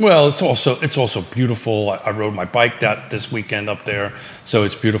 Well, it's also beautiful. I rode my bike this weekend up there, so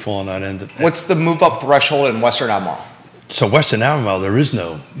it's beautiful on that end. What's the move-up threshold in Western Albemarle? So Western Albemarle, there is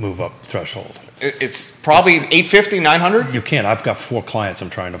no move-up threshold. It's probably 850, 900? You can't. I've got 4 clients I'm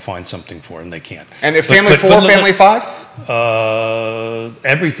trying to find something for, and they can't. And if family 4, family 5?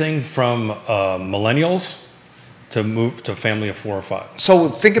 Everything from millennials to move to family of 4 or 5. So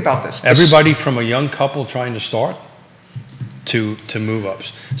think about this. Everybody from a young couple trying to start to move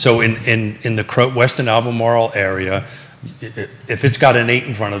ups. So in the Western Albemarle area, If it's got an 8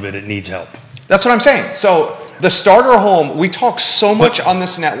 in front of it, it needs help. That's what I'm saying. So the starter home, we talk so much on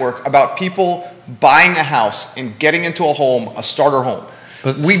this network about people buying a house and getting into a home, a starter home.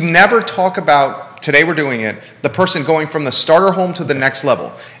 But we never talk about, today we're doing it, the person going from the starter home to the next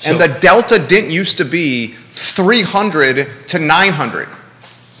level. And the delta didn't used to be 300 to 900.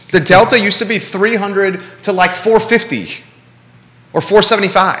 The delta used to be 300 to like 450 or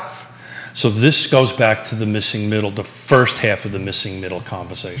 475. So this goes back to the missing middle, the first half of the missing middle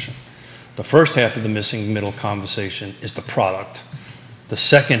conversation. The first half of the missing middle conversation is the product. The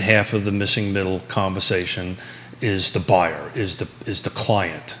second half of the missing middle conversation is the buyer, is the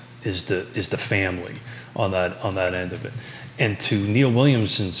client, is the family on that end of it. And to Neil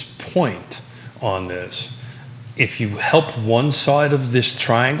Williamson's point on this, if you help one side of this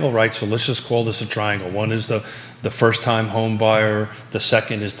triangle, right? So let's just call this a triangle. One is the first-time home buyer. The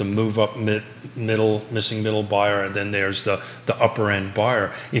second is the move-up missing middle buyer, and then there's the upper-end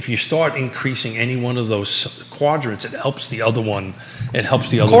buyer. If you start increasing any one of those quadrants, it helps the other one. It helps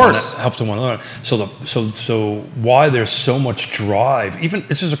the other one. It helps the one other. So why there's so much drive? Even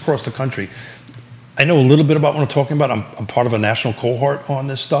this is across the country. I know a little bit about what I'm talking about. I'm part of a national cohort on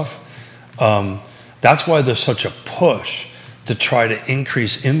this stuff. That's why there's such a push to try to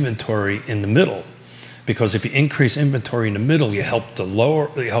increase inventory in the middle. Because if you increase inventory in the middle, you help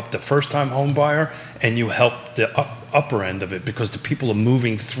the first-time home buyer, and you help the upper end of it, because the people are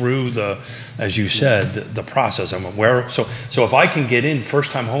moving through as you said, the process. So if I can get in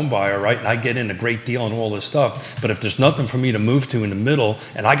first-time home buyer, right, and I get in a great deal and all this stuff, but if there's nothing for me to move to in the middle,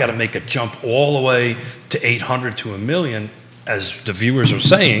 and I got to make a jump all the way to 800 to $1 million, as the viewers are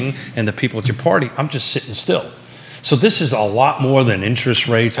saying, and the people at your party, I'm just sitting still. So this is a lot more than interest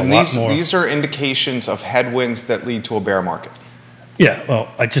rates. And these are indications of headwinds that lead to a bear market. Yeah,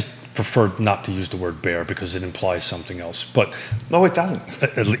 well, I just prefer not to use the word bear because it implies something else. But no, it doesn't.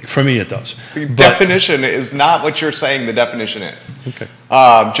 For me, it does. The definition is not what you're saying the definition is. Okay.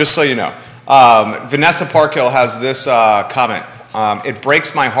 Just so you know. Vanessa Parkhill has this comment. It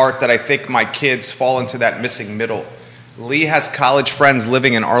breaks my heart that I think my kids fall into that missing middle. Lee has college friends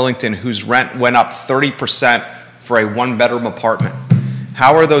living in Arlington whose rent went up 30% for a one-bedroom apartment.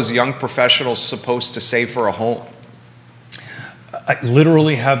 How are those young professionals supposed to save for a home? I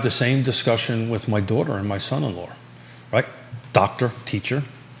literally have the same discussion with my daughter and my son-in-law, right? Doctor, teacher,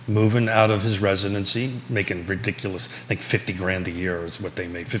 moving out of his residency, making ridiculous, like 50 grand a year is what they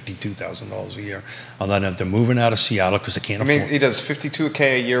make, $52,000 a year. On that end, they're moving out of Seattle because they can't afford. I mean, he does $52K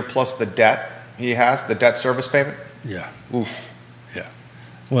a year plus the debt he has, the debt service payment? Yeah. Oof. Yeah.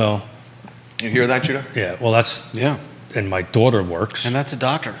 Well. You hear that, Judah? Yeah. Well, that's. Yeah. And my daughter works. And that's a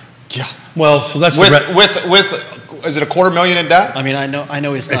doctor. Yeah. Well, so that's with is it $250,000 in debt? I mean, I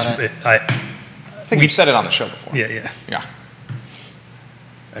know he's not. I think we've said it on the show before. Yeah. Yeah.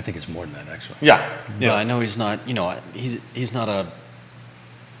 I think it's more than that, actually. Yeah. Yeah. I know he's not. You know, he's not a.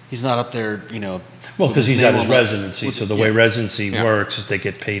 He's not up there. You know. Well, because he's at his residency. So the way residency works is they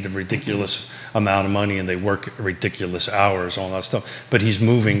get paid a ridiculous amount of money and they work ridiculous hours, all that stuff. But they're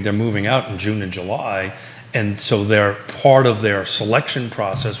moving out in June and July. And so they're part of their selection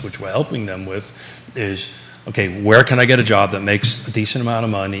process, which we're helping them with, is, okay, where can I get a job that makes a decent amount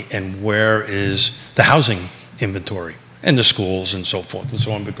of money, and where is the housing inventory and the schools and so forth and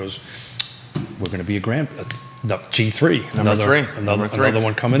so on, because we're going to be G3, another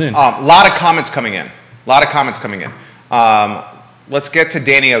one coming in. A lot of comments coming in. Let's get to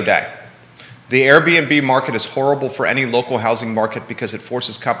Danny O'Day. The Airbnb market is horrible for any local housing market because it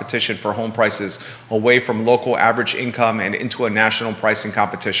forces competition for home prices away from local average income and into a national pricing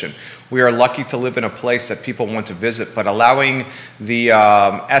competition. We are lucky to live in a place that people want to visit, but allowing the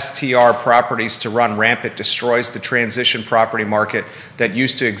STR properties to run rampant destroys the transition property market that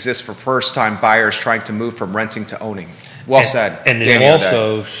used to exist for first-time buyers trying to move from renting to owning. Well said, And it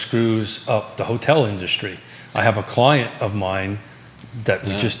also screws up the hotel industry. I have a client of mine that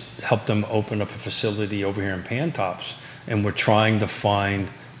we just helped them open up a facility over here in Pantops, and we're trying to find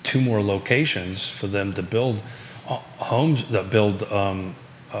 2 more locations for them to build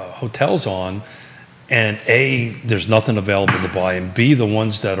hotels on. And A, there's nothing available to buy, and B, the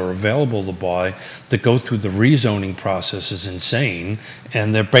ones that are available to buy that go through the rezoning process is insane,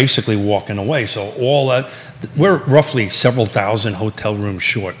 and they're basically walking away. So all that, we're roughly several thousand hotel rooms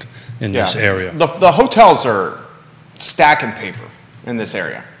short in this area. The hotels are stacking paper in this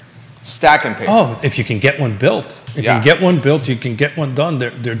area. Stacking paper. Oh, if you can get one built. If you can get one built, you can get one done.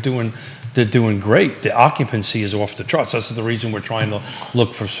 They're doing great. The occupancy is off the charts. That's the reason we're trying to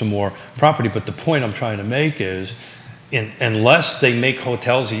look for some more property. But the point I'm trying to make is unless they make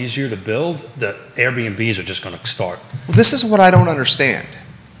hotels easier to build, the Airbnbs are just going to start. Well, this is what I don't understand.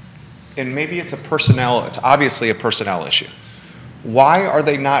 And maybe it's it's obviously a personnel issue. Why are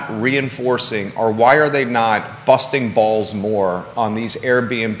they not reinforcing, or why are they not busting balls more on these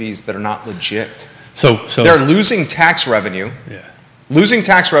Airbnbs that are not legit? So they're losing tax revenue. Yeah. Losing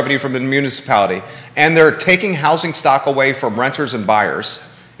tax revenue from the municipality, and they're taking housing stock away from renters and buyers.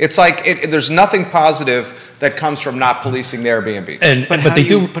 It's like there's nothing positive that comes from not policing the Airbnbs. But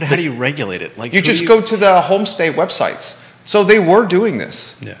how do you regulate it? Like you just go to the homestay websites. So they were doing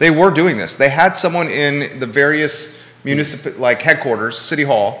this. Yeah. They were doing this. They had someone in the various municipal, like headquarters, city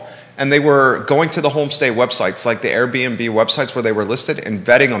hall, and they were going to the homestay websites, like the Airbnb websites where they were listed, and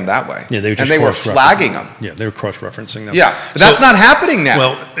vetting them that way. Yeah, and they were flagging them. Yeah, they were cross-referencing them. Yeah, but that's not happening now.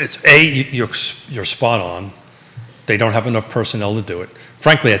 Well, it's you're spot on. They don't have enough personnel to do it.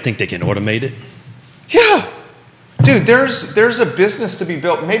 Frankly, I think they can automate it. Yeah, dude, there's a business to be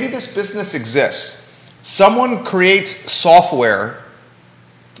built. Maybe this business exists. Someone creates software.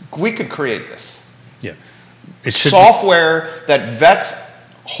 We could create this. Yeah, software that vets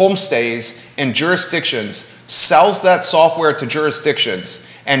homestays in jurisdictions, sells that software to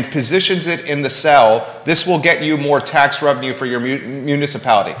jurisdictions, and positions it in the cell. This will get you more tax revenue for your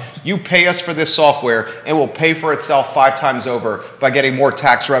municipality. You pay us for this software, and will pay for itself 5 times over by getting more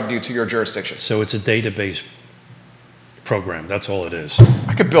tax revenue to your jurisdiction. So it's a database program. That's all it is.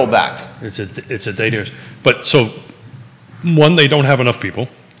 I could build that. It's a database. But so, one, they don't have enough people.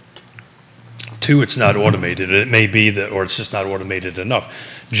 2, it's not automated. It may be that, or it's just not automated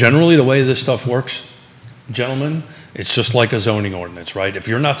enough. Generally, the way this stuff works, gentlemen, it's just like a zoning ordinance, right? If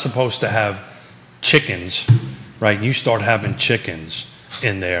you're not supposed to have chickens, right, and you start having chickens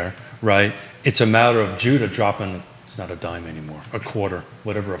in there, right, it's a matter of Judah dropping, it's not a dime anymore, a quarter,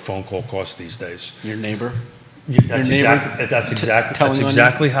 whatever a phone call costs these days. Your neighbor? That's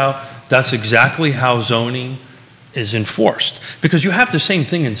exactly how zoning is enforced. Because you have the same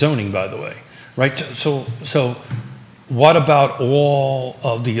thing in zoning, by the way, right? So what about all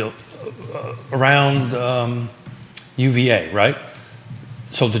of the around UVA, right?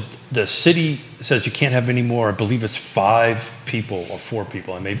 So the city says you can't have any more. I believe it's 5 people or 4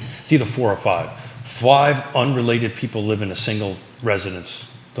 people. It's either 4 or 5. 5 unrelated people live in a single residence.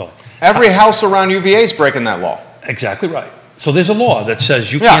 Every house around UVA is breaking that law. Exactly right. So there's a law that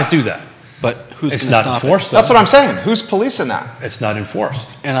says you can't do that. But who's it's going to not stop enforced? it? That's what I'm saying. Who's policing that? It's not enforced.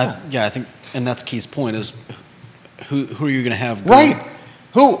 And I think, and that's Key's point is, who are you going to have? Right.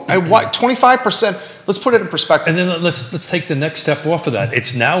 Who? And what? 25%. Let's put it in perspective. And then let's take the next step off of that.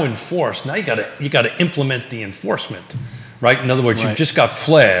 It's now enforced. Now you got to implement the enforcement, right? In other words, you've just got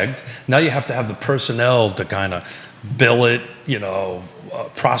flagged. Now you have to have the personnel to kind of bill it,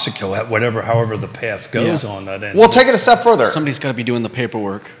 prosecute however the path goes on that end. We'll take it a step further. Somebody's got to be doing the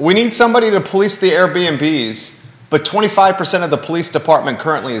paperwork. We need somebody to police the Airbnbs, but 25% of the police department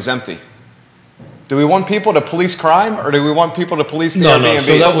currently is empty. Do we want people to police crime, or do we want people to police the Airbnbs?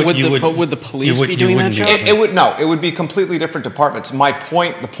 So that would the police be doing that job? It would be completely different departments.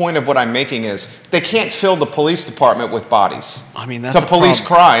 The point of what I'm making is they can't fill the police department with bodies. I mean, that's to police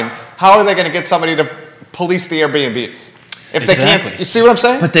crime. How are they going to get somebody to police the Airbnbs? If they can't, you see what I'm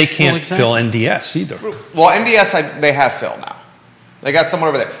saying? But they can't fill NDS either. Well, NDS, they have Phil now. They got someone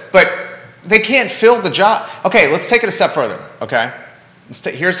over there. But they can't fill the job. Okay, let's take it a step further, okay?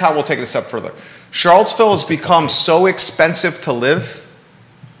 Here's how we'll take it a step further. Charlottesville has become so expensive to live,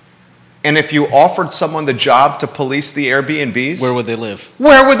 and if you offered someone the job to police the Airbnbs... Where would they live?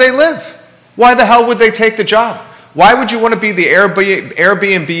 Where would they live? Why the hell would they take the job? Why would you want to be the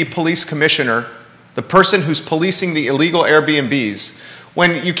Airbnb police commissioner, the person who's policing the illegal Airbnbs,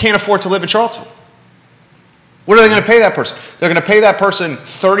 when you can't afford to live in Charlottesville? What are they going to pay that person? They're going to pay that person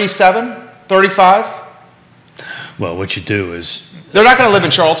 $37, $35? Well, what you do is... They're not going to live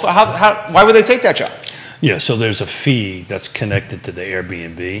in Charlottesville. Why would they take that job? Yeah, so there's a fee that's connected to the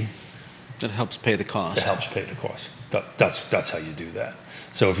Airbnb. That helps pay the cost. That helps pay the cost. That's how you do that.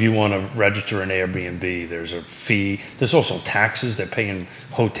 So if you want to register an Airbnb, there's a fee. There's also taxes. They're paying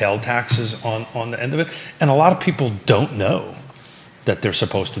hotel taxes on the end of it. And a lot of people don't know that they're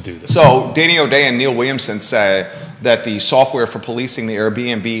supposed to do this. So Danny O'Day and Neil Williamson say that the software for policing the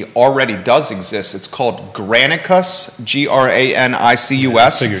Airbnb already does exist. It's called Granicus, Granicus. I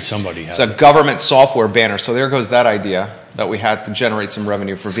figured somebody has it. It's a government software banner. So there goes that idea that we had to generate some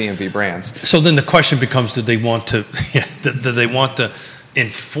revenue for V&V brands. So then the question becomes, do they want to,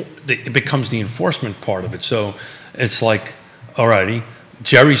 it becomes the enforcement part of it. So it's like, alrighty,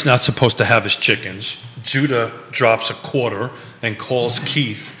 Jerry's not supposed to have his chickens. Judah drops a quarter and calls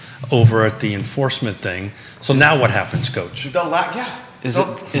Keith over at the enforcement thing. So now what happens, Coach? Yeah. Is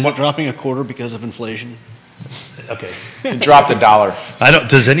it dropping a quarter because of inflation? Okay. It dropped $1. I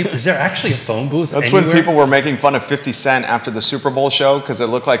don't. Is there actually a phone booth? That's anywhere? when people were making fun of 50 Cent after the Super Bowl show because it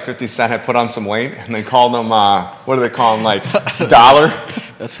looked like 50 Cent had put on some weight, and they called him what do they call him, like dollar?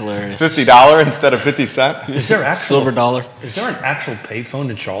 That's hilarious. $50 instead of 50 Cent. Is there actual silver dollar? Is there an actual payphone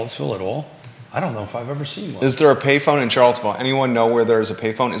in Charlottesville at all? I don't know if I've ever seen one. Is there a payphone in Charlottesville? Anyone know where there is a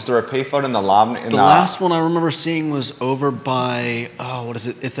payphone? Is there a payphone in the lobby? The last one I remember seeing was over by what is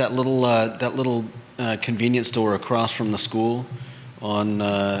it? It's that little convenience store across from the school on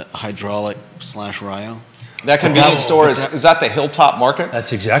Hydraulic/Rio. That convenience store is that the Hilltop Market?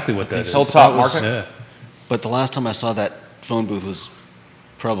 That's exactly what that is. Hilltop Market. Yeah. But the last time I saw that phone booth was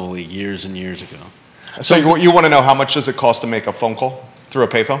probably years and years ago. So you want to know how much does it cost to make a phone call through a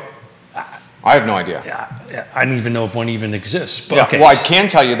payphone? I have no idea. Yeah, I don't even know if one even exists. But Yeah, okay. well, I can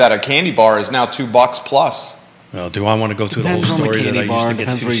tell you that a candy bar is now $2 plus. Well, do I want to go through the whole Depends on the story that candy I bar. used to get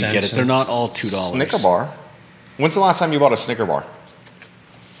Depends 2 where you cents? get it. They're not all $2. Snicker bar. When's the last time you bought a Snicker bar?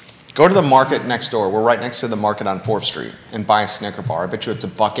 Go to the market next door. We're right next to the market on 4th Street and buy a Snicker bar. I bet you it's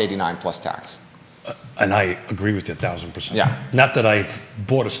 $1.89 plus tax. And I agree with you 1,000%. Yeah. Not that I've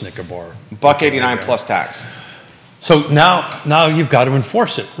bought a Snicker bar. $1.89 plus tax. So now you've got to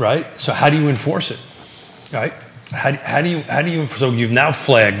enforce it, right? So how do you enforce it, right? How do you? So you've now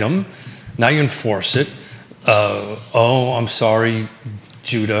flagged them. Now you enforce it. Oh, I'm sorry,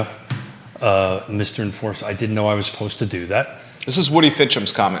 Judah, Mr. Enforcer. I didn't know I was supposed to do that. This is Woody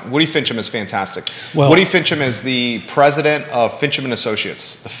Fincham's comment. Woody Fincham is fantastic. Well, Woody Fincham is the president of Fincham and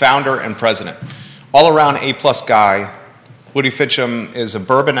Associates, the founder and president. All around A-plus guy. Woody Fincham is a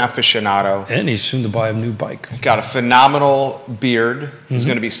bourbon aficionado. And he's soon to buy a new bike. Got a phenomenal beard. He's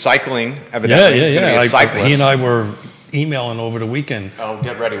going to be cycling, evidently. Yeah. He's going to be a cyclist. He and I were emailing over the weekend. Oh,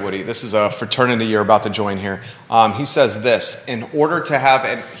 get ready, Woody. This is a fraternity you're about to join here. He says this, in order to have,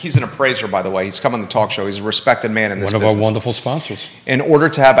 and he's an appraiser, by the way. He's come on the talk show. He's a respected man in this business. One of our wonderful sponsors. In order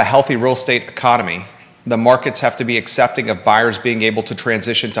to have a healthy real estate economy, the markets have to be accepting of buyers being able to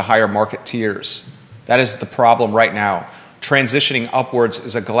transition to higher market tiers. That is the problem right now. Transitioning upwards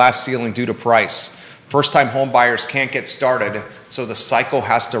is a glass ceiling due to price. First-time home buyers can't get started, so the cycle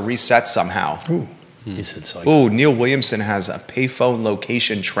has to reset somehow. Ooh, he said cycle. Ooh, Neil Williamson has a payphone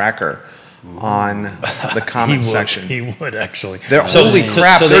location tracker on the comment section. He would actually. Holy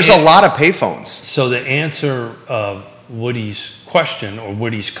crap, there's a lot of payphones. So the answer of Woody's question or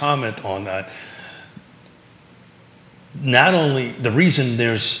Woody's comment on that, not only the reason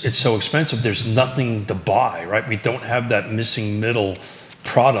it's so expensive, there's nothing to buy, right? We don't have that missing middle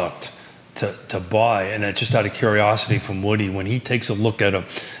product to buy. And it's just out of curiosity from Woody, when he takes a look at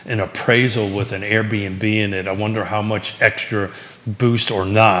an appraisal with an Airbnb in it, I wonder how much extra boost or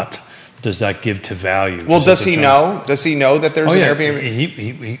not does that give to value? Well, does he know? Does he know that there's an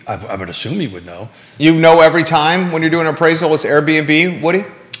Airbnb? I would assume he would know. You know every time when you're doing an appraisal it's Airbnb, Woody?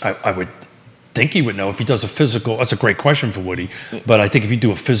 I would think he would know if he does a physical. That's a great question for Woody. But I think if you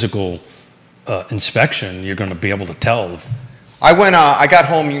do a physical inspection, you're going to be able to tell. I got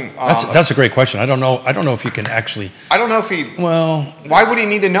home. That's a great question. I don't know if you can actually. I don't know if he. Well, why would he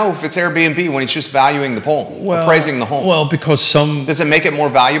need to know if it's Airbnb when he's just valuing the home, appraising the home? Well, because does it make it more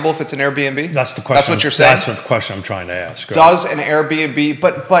valuable if it's an Airbnb? That's the question. That's what you're saying. That's what the question I'm trying to ask. Right? Does an Airbnb?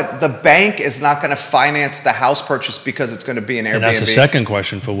 But the bank is not going to finance the house purchase because it's going to be an Airbnb. And that's the second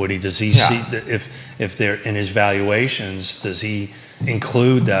question for Woody. Does he see if they're in his valuations? Does he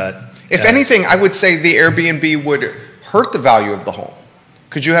include that? If anything, I would say the Airbnb would hurt the value of the home.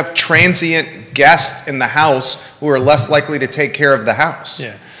 Could you have transient guests in the house who are less likely to take care of the house?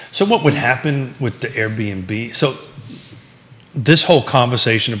 Yeah. So what would happen with the Airbnb? So this whole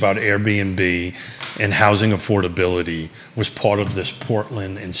conversation about Airbnb and housing affordability was part of this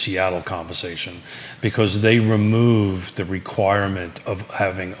Portland and Seattle conversation because they removed the requirement of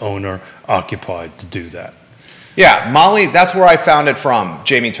having owner occupied to do that. Yeah, Molly, that's where I found it from,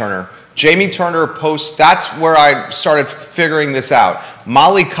 Jamie Turner. Jamie Turner posts, that's where I started figuring this out.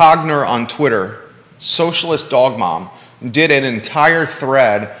 Molly Cogner on Twitter, socialist dog mom, did an entire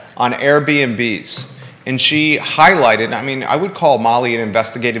thread on Airbnbs. And she highlighted, I would call Molly an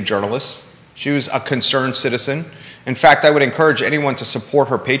investigative journalist. She was a concerned citizen. In fact, I would encourage anyone to support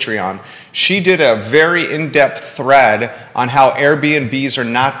her Patreon. She did a very in-depth thread on how Airbnbs are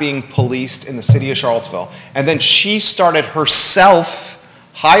not being policed in the city of Charlottesville. And then she started herself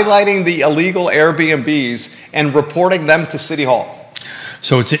highlighting the illegal Airbnbs and reporting them to City Hall.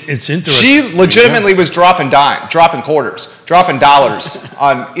 So it's interesting. She legitimately was dropping quarters, dropping dollars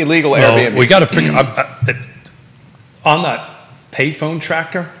on illegal Airbnbs. We got to figure on that payphone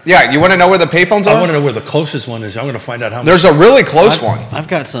tracker. Yeah, you want to know where the payphones are? I want to know where the closest one is. I'm going to find out how There's much. a really close one. I've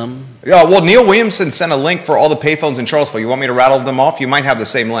got some. Yeah, well, Neil Williamson sent a link for all the payphones in Charlottesville. You want me to rattle them off? You might have the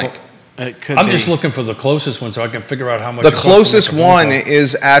same link. It could I'm be. just looking for the closest one so I can figure out how much. The closest one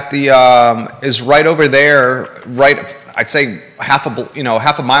is at the is right over there, right. I'd say half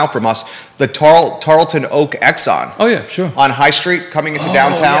a mile from us. The Tarleton Oak Exxon. Oh yeah, sure. On High Street, coming into Oh,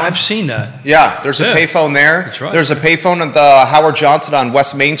 downtown. yeah, I've seen that. Yeah, there's a Yeah. payphone there. That's right. There's a payphone at the Howard Johnson on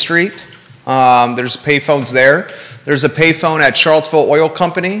West Main Street. There's payphones there. There's a payphone at Charlottesville Oil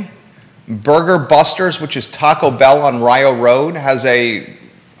Company. Burger Busters, which is Taco Bell on Rio Road, has a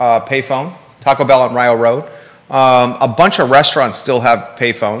payphone. Taco Bell on Rio Road. A bunch of restaurants still have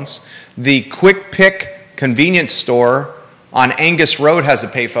payphones. The Quick Pick convenience store on Angus Road has a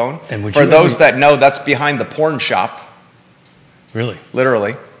payphone. And for those that know, that's behind the porn shop. Really?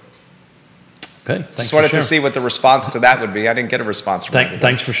 Literally. Okay. Just wanted to see what the response to that would be. I didn't get a response from anybody.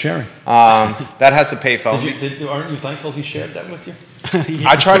 Thanks for sharing. That has a payphone. Aren't you thankful he shared that with you?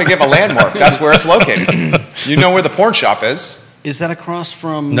 I try to give a landmark. That's where it's located. You know where the porn shop is. Is that across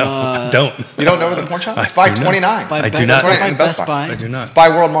from? No, I don't. You don't know where the porn shop is? It's I by do not. 29. By I Best, do not. By Best Best Buy. Buy. I do not. It's by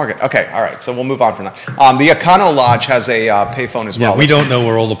World Market. Okay, all right. So we'll move on from that. The Econo Lodge has a payphone as well. Yeah, we don't know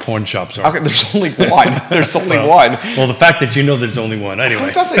where all the porn shops are. Okay, there's only one. There's only one. Well, the fact that you know there's only one, anyway.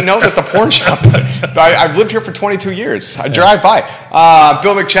 Who doesn't know that the porn shop is there? I've lived here for 22 years. I drive by.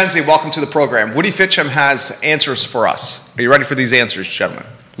 Bill McKenzie, welcome to the program. Woody Fincham has answers for us. Are you ready for these answers, gentlemen?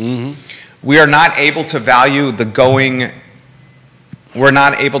 Mm-hmm. We are not able to value the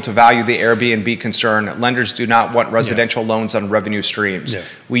Airbnb concern. Lenders do not want residential loans on revenue streams. Yeah.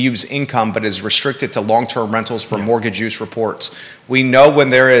 We use income, but is restricted to long-term rentals for mortgage use reports. We know when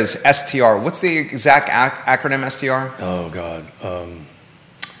there is STR. What's the exact acronym STR? Oh, God.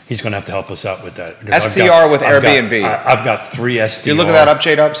 He's going to have to help us out with that. STR with Airbnb. I've got 3 STRs. You looking that up,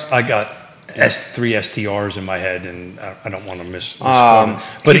 J-Dubs? I got 3 STRs in my head, and I don't want to miss. But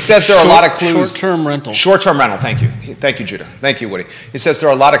he says there are a lot of clues. Short-term rental. Short-term rental. Thank you. Thank you, Judah. Thank you, Woody. He says there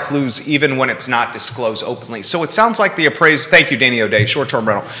are a lot of clues even when it's not disclosed openly. So it sounds like the appraised. Thank you, Danny O'Day. Short-term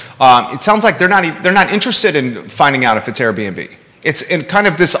rental. It sounds like they're not interested in finding out if it's Airbnb. It's in kind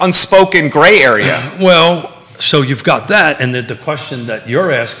of this unspoken gray area. Well, so you've got that, and the question that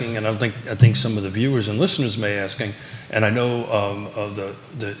you're asking, and I think some of the viewers and listeners may be asking, and I know of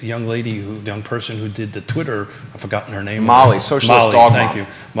the young person who did the Twitter, I've forgotten her name. Molly, Socialist Molly, Dog thank Mom. you.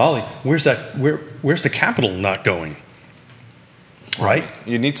 Molly, where's the capital not going? Right?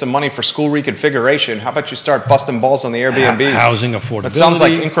 You need some money for school reconfiguration. How about you start busting balls on the Airbnbs? Housing affordability. That sounds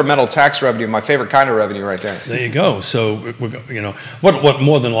like incremental tax revenue, my favorite kind of revenue right there. There you go. So, what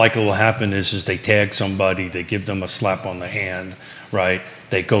more than likely will happen is they tag somebody, they give them a slap on the hand, right?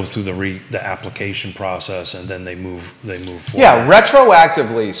 They go through the application process, and then they move forward. Yeah,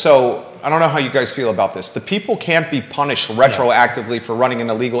 retroactively. So I don't know how you guys feel about this. The people can't be punished retroactively for running an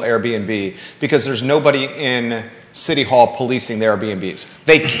illegal Airbnb because there's nobody in City Hall policing the Airbnbs.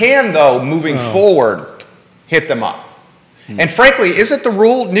 They can, though, moving forward, hit them up. And frankly, is it the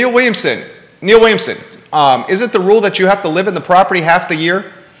rule, Neil Williamson, is it the rule that you have to live in the property half the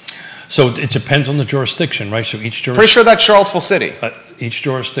year? So it depends on the jurisdiction, right? So each jurisdiction. Pretty sure that's Charlottesville City. Each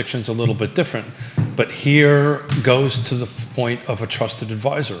jurisdiction's a little bit different. But here goes to the point of a trusted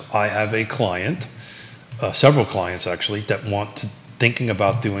advisor. I have a client, several clients actually, that thinking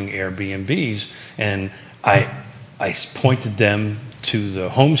about doing Airbnbs, and I pointed them to the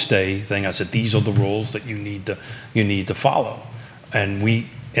homestay thing. I said, these are the rules that you need to follow. And I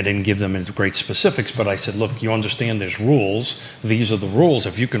didn't give them into great specifics, but I said, look, you understand there's rules. These are the rules.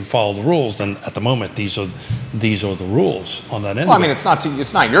 If you can follow the rules, then at the moment, these are the rules on that end. Well, I mean,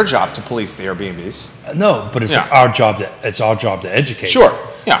 it's not your job to police the Airbnbs. No, but it's our job to educate. Sure.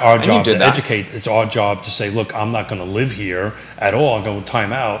 Yeah. Our and job you did to that. educate. It's our job to say, look, I'm not going to live here at all. I'm going to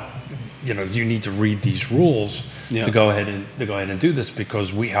time out. You need to read these rules to go ahead and do this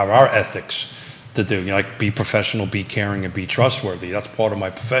because we have our ethics to do. Like be professional, be caring, and be trustworthy. That's part of my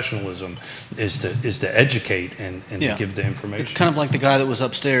professionalism is to educate and to give the information. It's kind of like the guy that was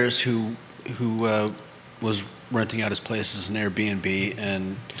upstairs who was renting out his place as an Airbnb,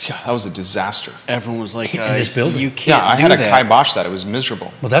 and Yeah, that was a disaster. everyone was like, In this building? "You can't Yeah, I do had to that." kibosh that. It was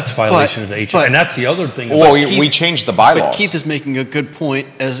miserable. Well, that's violation of the HOA, and that's the other thing. Well, about- we changed the bylaws. But Keith is making a good point.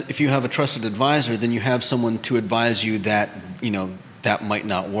 As if you have a trusted advisor, then you have someone to advise you that that might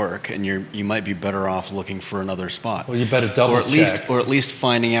not work, and you might be better off looking for another spot. Well, you better double check. Or at least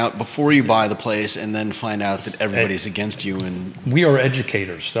finding out before you buy the place, and then find out that everybody's against you. And we are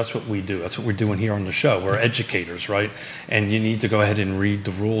educators. That's what we do. That's what we're doing here on the show. We're educators, right? And you need to go ahead and read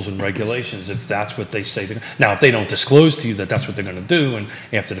the rules and regulations if that's what they say. Now, if they don't disclose to you that that's what they're going to do, and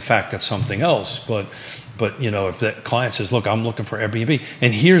after the fact, that's something else. But you know, if the client says, "Look, I'm looking for Airbnb,"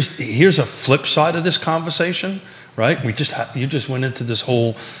 and here's a flip side of this conversation. Right? You just went into this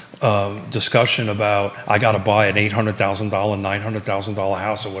whole discussion about I got to buy an $800,000, $900,000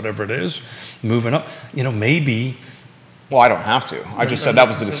 house or whatever it is, moving up. You know, maybe. Well, I don't have to. I just said that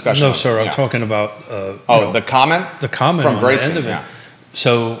was the discussion. No, sir. I'm talking about. The comment. The comment from on Grayson. the end of it. Yeah.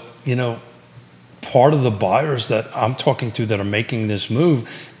 So you know, part of the buyers that I'm talking to that are making this move,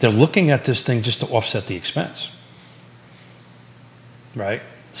 they're looking at this thing just to offset the expense. Right?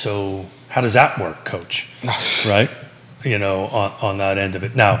 So how does that work, Coach? Right? You know, on that end of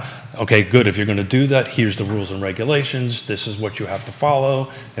it. Now, okay, good. If you're going to do that, here's the rules and regulations. This is what you have to follow.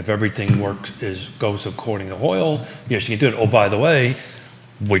 If everything goes according to Hoyle, yes, you can do it. Oh, by the way,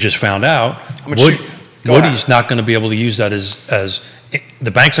 we just found out Woody's not going to be able to use that as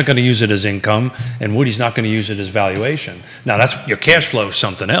the bank's not going to use it as income, and Woody's not going to use it as valuation. Now, that's your cash flow is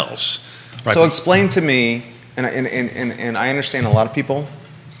something else. Right? So explain to me, and I understand a lot of people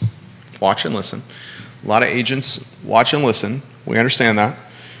watch and listen. A lot of agents watch and listen. We understand that.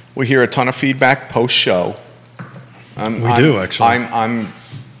 We hear a ton of feedback post-show. We do, actually. I'm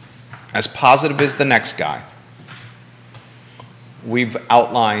as positive as the next guy. We've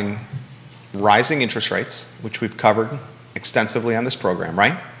outlined rising interest rates, which we've covered extensively on this program,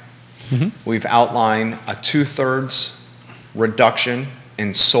 right? Mm-hmm. We've outlined a 2/3 reduction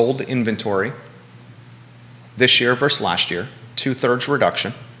in sold inventory this year versus last year, 2/3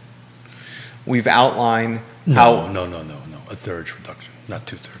 reduction. We've outlined how... No, a third reduction, not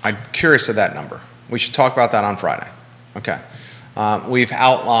 2/3. I'm curious of that number. We should talk about that on Friday. Okay. We've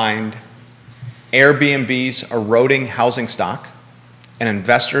outlined Airbnbs eroding housing stock and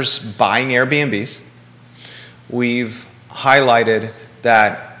investors buying Airbnbs. We've highlighted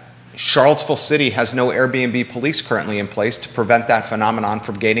that Charlottesville City has no Airbnb police currently in place to prevent that phenomenon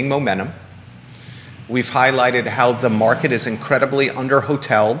from gaining momentum. We've highlighted how the market is incredibly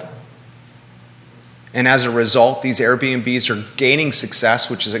under-hoteled. And as a result, these Airbnbs are gaining success,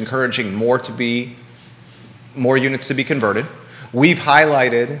 which is encouraging more units to be converted. We've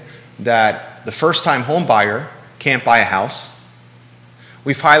highlighted that the first-time home buyer can't buy a house.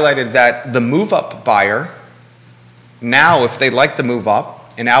 We've highlighted that the move-up buyer, now if they'd like to move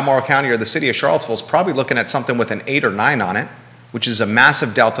up in Albemarle County or the city of Charlottesville, is probably looking at something with an 8 or 9 on it, which is a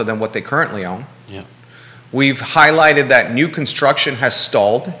massive delta than what they currently own. Yeah. We've highlighted that new construction has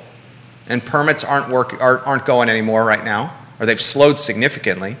stalled and permits aren't going anymore right now, or they've slowed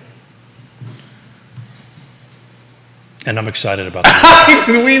significantly. And I'm excited about that.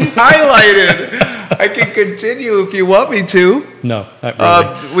 We've highlighted. I can continue if you want me to. No, not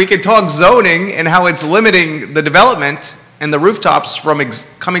really. We could talk zoning and how it's limiting the development and the rooftops from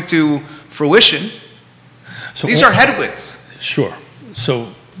coming to fruition. So these are headwinds. Sure.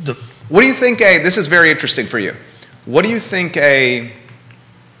 So what do you think this is very interesting for you. What do you think a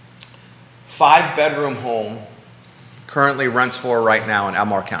 5-bedroom home currently rents for right now in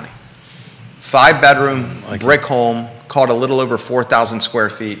Albemarle County? 5-bedroom brick home, called a little over 4,000 square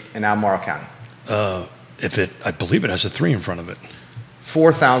feet in Albemarle County. I believe it has a 3 in front of it.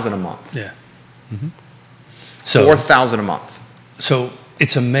 4,000 a month. Yeah. Mm-hmm. So 4,000 a month. So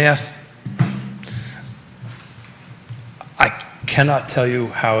it's a math. I cannot tell you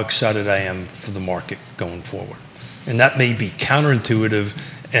how excited I am for the market going forward, and that may be counterintuitive.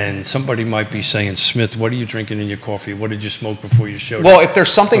 And somebody might be saying, Smith, what are you drinking in your coffee? What did you smoke before you showed up? Well, if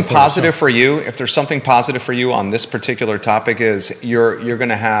there's something positive for you, on this particular topic is you're going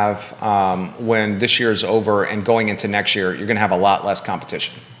to have, when this year is over and going into next year, you're going to have a lot less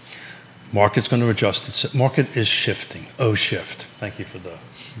competition. Market's going to adjust. Market is shifting. Shift. Thank you for the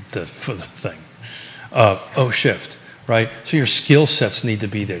thing. Shift. Right? So your skill sets need to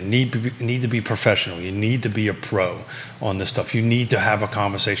be there. Need to be professional. You need to be a pro on this stuff. You need to have a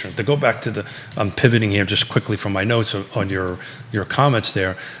conversation. To go back to I'm pivoting here just quickly from my notes on your comments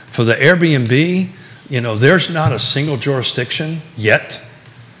there. For the Airbnb, there's not a single jurisdiction yet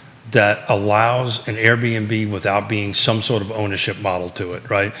that allows an Airbnb without being some sort of ownership model to it,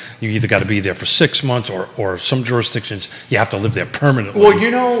 right? You either got to be there for 6 months or some jurisdictions, you have to live there permanently. Well,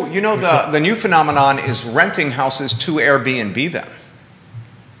 the new phenomenon is renting houses to Airbnb them.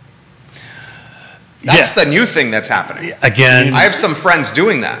 That's the new thing that's happening. Again, I have some friends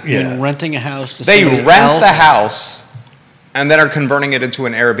doing that. Yeah. Renting a house to they somebody rent else. the house and then are converting it into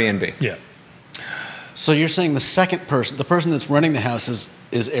an Airbnb. Yeah. So you're saying the second person, the person that's renting the house is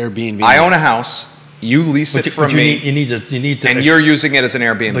Airbnb? I own a house. You lease it from me. You need to, and you're using it as an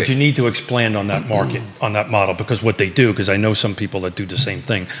Airbnb. But you need to expand on that market, on that model, because what they do, because I know some people that do the same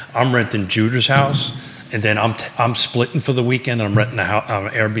thing. I'm renting Judah's house, and then I'm splitting for the weekend, and I'm renting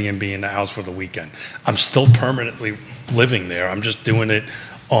an Airbnb in the house for the weekend. I'm still permanently living there. I'm just doing it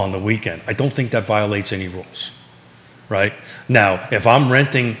on the weekend. I don't think that violates any rules, right? Now, if I'm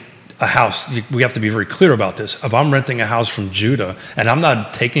renting a house, we have to be very clear about this. If I'm renting a house from Judah and I'm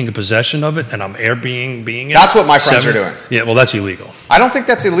not taking a possession of it and I'm Airbnb-ing it. That's what my friends are doing. Yeah, well, that's illegal. I don't think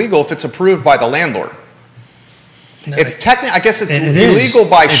that's illegal if it's approved by the landlord. No, it's technically, I guess it's it illegal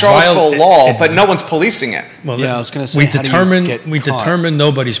by Charlottesville law, but no one's policing it. Well, yeah, I was going to say, we determine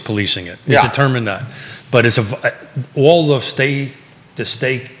nobody's policing it. We determine that, but it's all the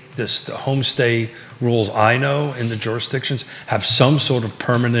homestay rules I know in the jurisdictions have some sort of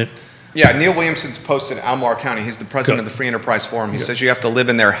permanent. Yeah, Neil Williamson's posted in Albemarle County. He's the president of the Free Enterprise Forum. He says you have to live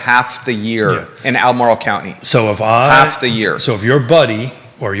in there half the year in Albemarle County. So half the year. So if your buddy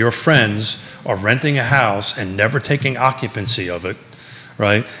or your friends are renting a house and never taking occupancy of it,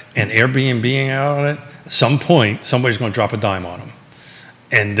 right, and Airbnb-ing out on it, at some point somebody's going to drop a dime on them,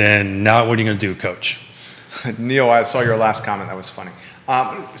 and then now what are you going to do, Coach? Neil, I saw your last comment. That was funny.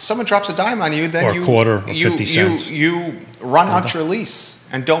 Someone drops a dime on you, then or a quarter, or 50 cents. You run out your lease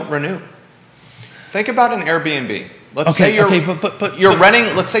and don't renew. Think about an Airbnb. Let's say you're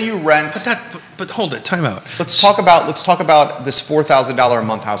renting. Let's say you rent. But hold it. Time out. Let's talk about this $4,000 a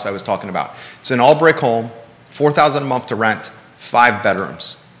month house I was talking about. It's an all brick home, $4,000 a month to rent, 5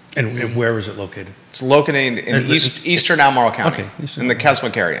 bedrooms. And where is it located? It's located in eastern Albemarle County, in the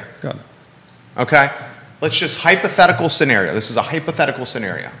Keswick area. Got it. Okay. Let's just hypothetical scenario. This is a hypothetical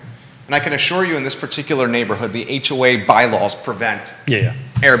scenario. And I can assure you in this particular neighborhood, the HOA bylaws prevent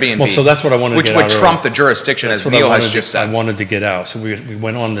Airbnb. Well, so that's what I wanted to get out. Which would trump the jurisdiction, as Neil has just said. I wanted to get out. So we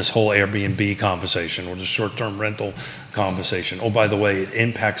went on this whole Airbnb conversation or the short-term rental conversation. Oh, by the way, it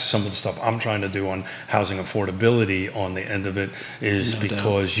impacts some of the stuff I'm trying to do on housing affordability on the end of it is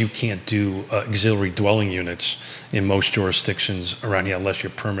because you can't do auxiliary dwelling units in most jurisdictions around here unless you're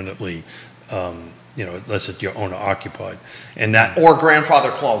permanently unless it's your owner occupied, and that or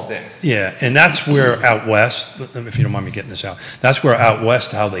grandfather claused in. Yeah, and that's where out west, if you don't mind me getting this out, that's where out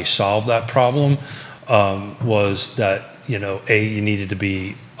west how they solved that problem was that you needed to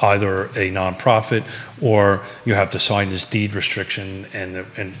be either a nonprofit or you have to sign this deed restriction, and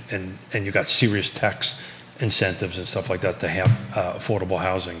you got serious tax incentives and stuff like that to have affordable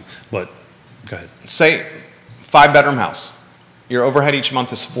housing. But go ahead. Say 5-bedroom house. Your overhead each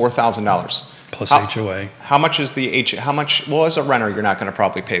month is $4,000. Plus HOA. How much is well, as a renter, you're not going to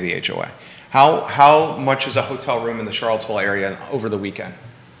probably pay the HOA. How much is a hotel room in the Charlottesville area over the weekend?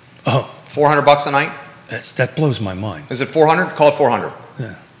 Oh. $400 a night? That blows my mind. Is it 400? Call it 400.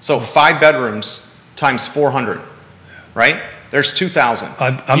 Yeah. So 5 bedrooms times 400, right? There's 2,000.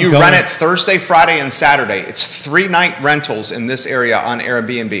 You rent it Thursday, Friday, and Saturday. It's 3-night rentals in this area on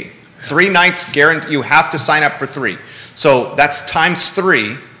Airbnb. 3 nights guaranteed. You have to sign up for 3. So that's times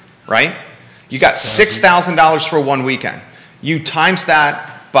 3, right? You got $6,000 for 1 weekend. You times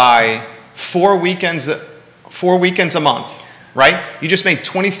that by 4 weekends a month, right? You just made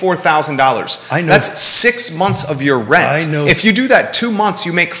 $24,000. I know. That's 6 months of your rent. I know. If you do that 2 months,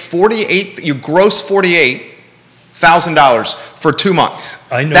 you make you gross $48,000 for 2 months.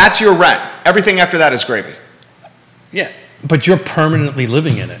 I know. That's your rent. Everything after that is gravy. Yeah, but you're permanently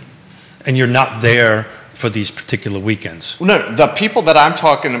living in it, and you're not there for these particular weekends. No, the people that I'm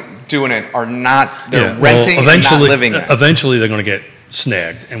doing it are not. They're renting and not living there. Eventually, they're going to get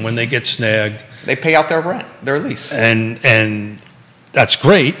snagged, and when they get snagged, they pay out their rent, their lease, and that's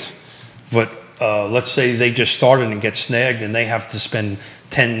great. But let's say they just started and get snagged, and they have to spend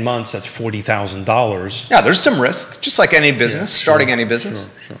 10 months. That's $40,000. Yeah, there's some risk, just like any business, starting any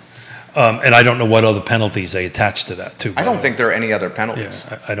business. Sure. And I don't know what other penalties they attach to that too. I don't think there are any other penalties.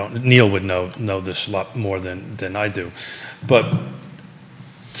 Yeah, I don't. Neil would know this a lot more than I do, but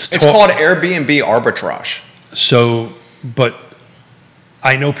it's called Airbnb arbitrage. So, but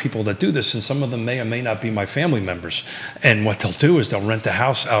I know people that do this, and some of them may or may not be my family members. And what they'll do is they'll rent the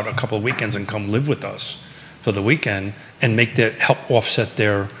house out a couple of weekends and come live with us for the weekend and help offset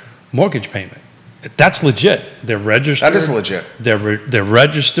their mortgage payment. That's legit. They're registered. That is legit. They're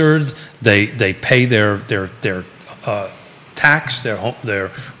registered. They pay their tax,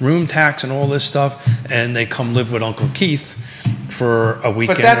 their room tax, and all this stuff, and they come live with Uncle Keith for a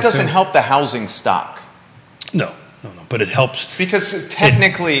weekend. But that doesn't help the housing stock. No. But it helps. Because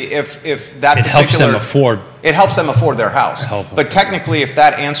technically, if that it helps them afford their house. But technically, if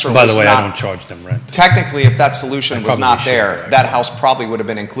that answer was not... By the way, I don't charge them rent. Technically, if that solution was not there, that house probably would have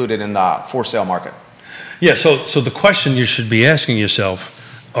been included in the for sale market. Yeah, so the question you should be asking yourself,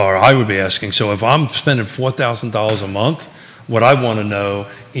 or I would be asking, so if I'm spending $4,000 a month, what I want to know,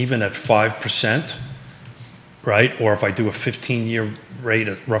 even at 5%, right, or if I do a 15-year rate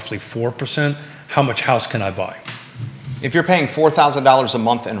at roughly 4%, how much house can I buy? If you're paying $4,000 a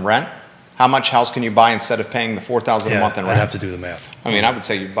month in rent, how much house can you buy instead of paying the $4,000 a month in rent? I'd have to do the math. I mean, I would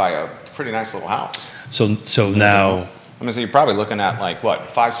say you'd buy a pretty nice little house. So now... I'm gonna say you're probably looking at like, what,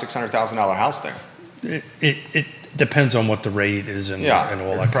 $500,000–$600,000 house there. It depends on what the rate is and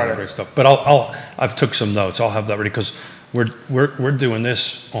all that kind of great stuff. But I've took some notes. I'll have that ready because we're doing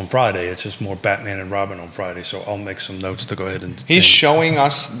this on Friday. It's just more Batman and Robin on Friday. So I'll make some notes to go ahead and... He's showing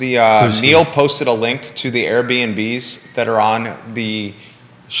us the... Neil posted a link to the Airbnbs that are on the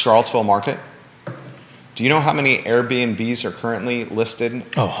Charlottesville market. Do you know how many Airbnbs are currently listed?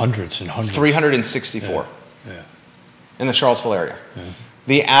 Oh, hundreds and hundreds. 364. Yeah. In the Charlottesville area. Yeah.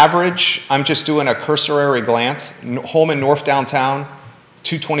 The average, I'm just doing a cursory glance, home in North Downtown,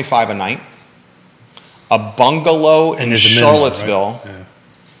 $225 a night. A bungalow in Charlottesville, minimum, right?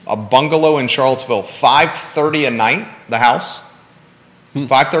 a bungalow in Charlottesville, $530 a night, the house.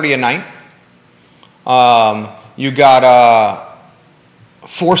 $530 a night. You got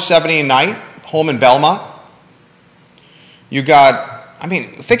 $470 a night, home in Belmont. You got, I mean,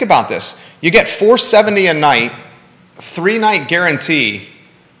 think about this. You get $470 a night, 3-night guarantee.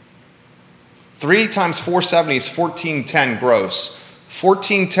 3 times 470 is 1410 gross.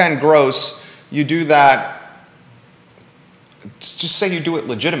 1410 gross, you do that, just say you do it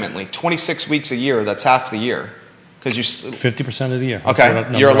legitimately, 26 weeks a year, that's half the year. Because you 50% of the year.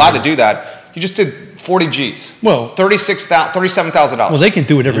 Okay, you're allowed to do that. You just did 40 G's. Well, $37,000. Well, they can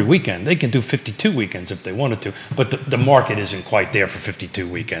do it every weekend. They can do 52 weekends if they wanted to, but the market isn't quite there for 52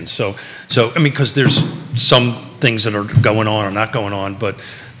 weekends. So I mean, because there's some things that are going on or not going on, but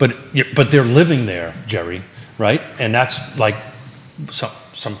they're living there, Jerry, right? And that's like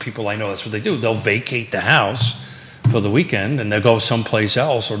some people I know. That's what they do. They'll vacate the house for the weekend and they'll go someplace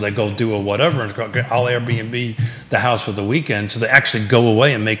else, or they go do a whatever and I'll Airbnb the house for the weekend, so they actually go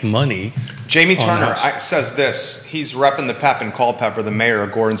away and make money. Jamie Turner says this. He's repping the Pep in Culpeper, the mayor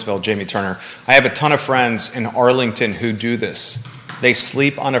of Gordonsville, Jamie Turner. I have a ton of friends in Arlington who do this. They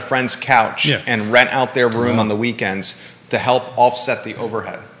sleep on a friend's couch and rent out their room on the weekends to help offset the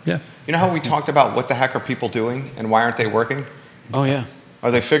overhead. Yeah. You know how we talked about what the heck are people doing and why aren't they working? Oh, yeah.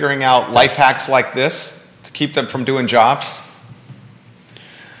 Are they figuring out life hacks like this to keep them from doing jobs?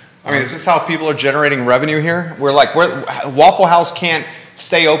 I mean, is this how people are generating revenue here? Waffle House can't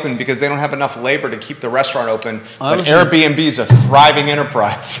stay open because they don't have enough labor to keep the restaurant open, but Airbnb is a thriving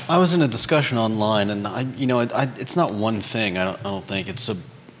enterprise. I was in a discussion online, and it's not one thing. I don't think it's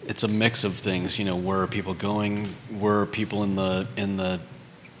a mix of things. You know, where are people going? Where are people in the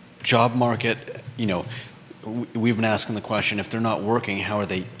job market? You know, we've been asking the question: if they're not working, how are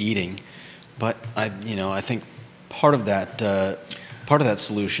they eating? But I think part of that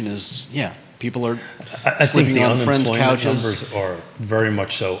solution is people are sleeping on friends' couches. Numbers are very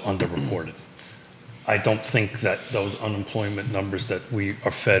much so underreported. I don't think that those unemployment numbers that we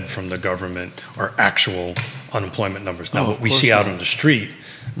are fed from the government are actual unemployment numbers. Now, what we see out on the street,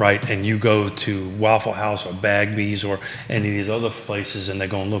 right, and you go to Waffle House or Bagby's or any of these other places, and they're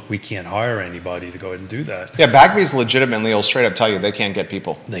going, look, we can't hire anybody to go ahead and do that. Yeah, Bagby's legitimately will straight up tell you they can't get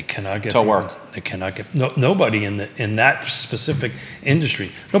people. They cannot get to work. They cannot get nobody in that specific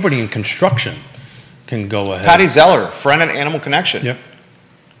industry. Nobody in construction can go ahead. Patty Zeller, friend at Animal Connection. Yep.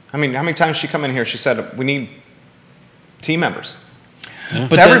 I mean, how many times she come in here? She said we need team members. Yeah.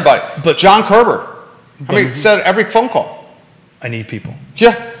 It's everybody. But John Kerber. Said every phone call. I need people.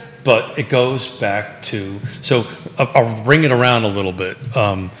 Yeah. But it goes back to, so I'll bring it around a little bit.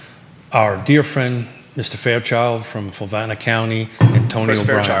 Our dear friend, Mr. Fairchild from Fluvanna County, and Tony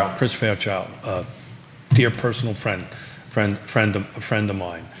O'Brien. Chris Fairchild. Dear personal friend of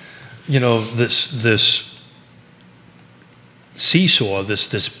mine. You know, this seesaw,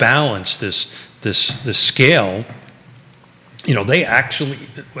 this balance, this scale. You know, they actually,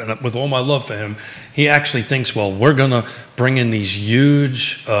 with all my love for him, he actually thinks, well, we're going to bring in these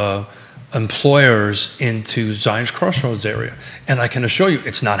huge employers into Zion's Crossroads area. And I can assure you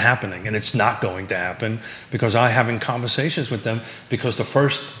it's not happening, and it's not going to happen, because I'm having conversations with them, because the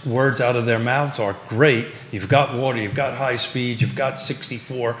first words out of their mouths are, great, you've got water, you've got high speed, you've got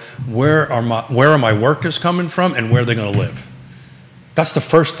 64, where are my workers coming from, and where are they going to live? That's the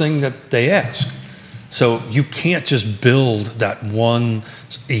first thing that they ask. So you can't just build that one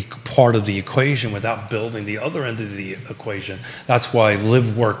part of the equation without building the other end of the equation. That's why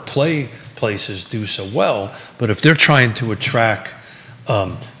live, work, play places do so well. But if they're trying to attract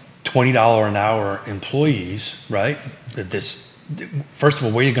 $20 an hour employees, right? First of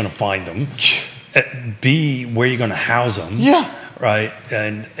all, where are you going to find them? B, where are you going to house them? Yeah. Right.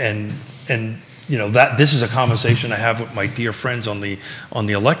 And you know, that this is a conversation I have with my dear friends on the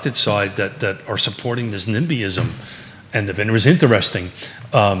elected side that are supporting this NIMBYism end of it. And it was interesting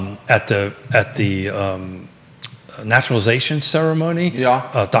at the naturalization ceremony.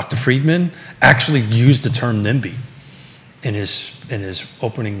 Yeah. Dr. Friedman actually used the term NIMBY in his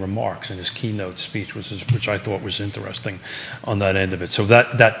opening remarks, in his keynote speech, which I thought was interesting on that end of it. So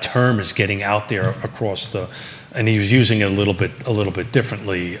that term is getting out there across and he was using it a little bit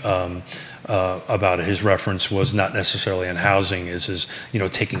differently. About it. His reference was not necessarily on housing, is you know,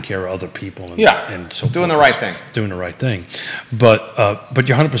 taking care of other people and so doing forth. the right thing. Doing the right thing. But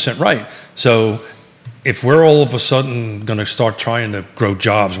you're 100% right. So if we're all of a sudden going to start trying to grow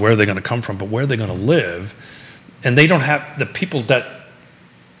jobs, where are they going to come from, but where are they going to live? And they don't have, the people that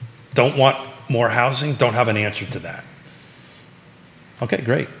don't want more housing don't have an answer to that. Okay,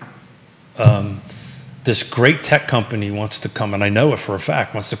 great. This great tech company wants to come, and I know it for a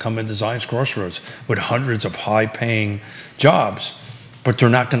fact, wants to come into Zion's Crossroads with hundreds of high-paying jobs, but they're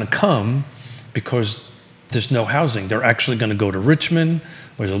not going to come because there's no housing. They're actually going to go to Richmond,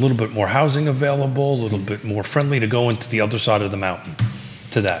 where there's a little bit more housing available, a little bit more friendly to go into the other side of the mountain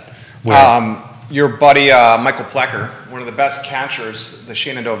to that. Your buddy, Michael Plecker, one of the best catchers the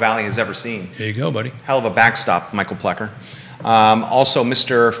Shenandoah Valley has ever seen. There you go, buddy. Hell of a backstop, Michael Plecker. Also,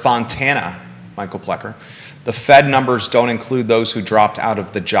 Mr. Fontana, Michael Plecker. The Fed numbers don't include those who dropped out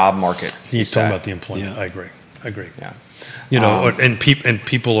of the job market. He's talking about the employment. Yeah. I agree. Yeah. You know, and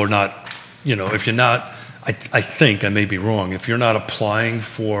people are not, you know, if you're not, I think, I may be wrong, if you're not applying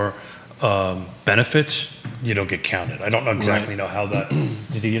for benefits, you don't get counted. I don't know exactly know how that,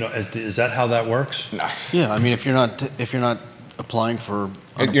 you know, is that how that works? No. Yeah, I mean, if you're not applying for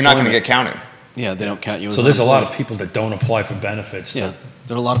You're not going to get counted. Yeah, they don't count you as So there's a lot of unemployed. people that don't apply for benefits. Yeah,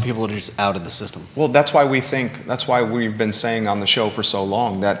 there are a lot of people that are just out of the system. Well, that's why we've been saying on the show for so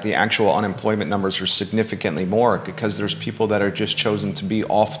long that the actual unemployment numbers are significantly more, because there's people that are just chosen to be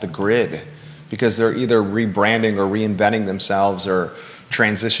off the grid because they're either rebranding or reinventing themselves or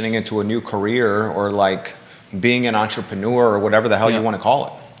transitioning into a new career or like being an entrepreneur or whatever the hell you want to call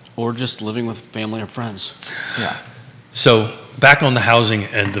it. Or just living with family or friends. Yeah. So back on the housing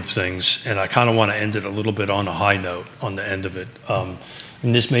end of things, and I kind of want to end it a little bit on a high note on the end of it.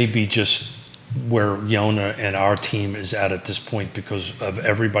 And this may be just where Yonna and our team is at this point, because of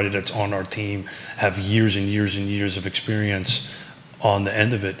everybody that's on our team have years and years and years of experience on the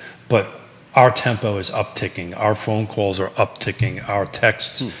end of it. But our tempo is upticking. Our phone calls are upticking. Our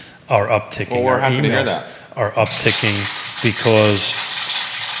texts are upticking. Well, we're our happy to hear emails that. are upticking because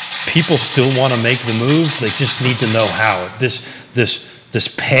people still want to make the move. They just need to know how. This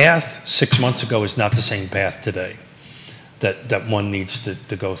path 6 months ago is not the same path today that one needs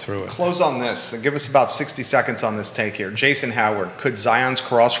to go through it. Close on this. Give us about 60 seconds on this take here. Jason Howard, could Zion's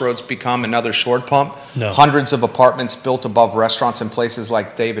Crossroads become another short pump? No. Hundreds of apartments built above restaurants in places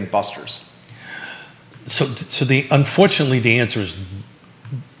like Dave and Buster's. So unfortunately the answer is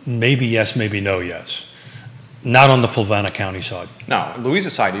maybe yes, maybe no yes. Not on the Fluvanna County side. No, Louisa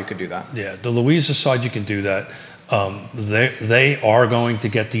side you could do that. Yeah, the Louisa side you can do that. They are going to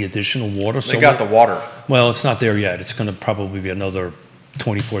get the additional water. They got the water. Well, it's not there yet. It's going to probably be another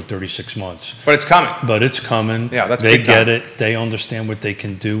 24, 36 months. But it's coming. But it's coming. Yeah, that's they big time. get it. They understand what they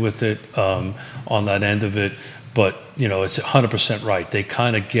can do with it on that end of it. But you know, it's 100% right. They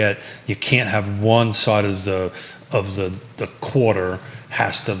kind of get. You can't have one side of the quarter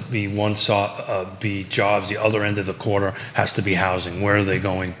has to be one side be jobs. The other end of the quarter has to be housing. Where are they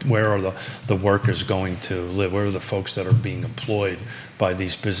going? Where are the workers going to live? Where are the folks that are being employed by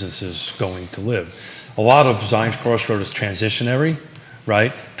these businesses going to live? A lot of Zion's Crossroads is transitionary,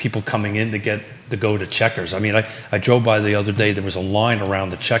 right? People coming in to go to Checkers. I mean, I drove by the other day. There was a line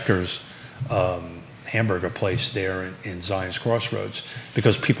around the Checkers hamburger place there in Zion's Crossroads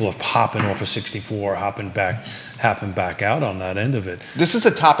because people are hopping off of 64, hopping back out on that end of it. This is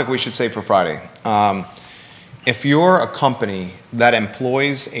a topic we should save for Friday. If you're a company that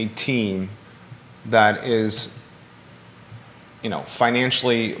employs a team that is, you know,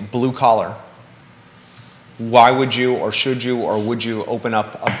 financially blue collar, why would you or should you or would you open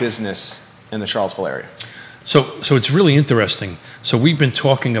up a business in the Charlottesville area? So it's really interesting. So we've been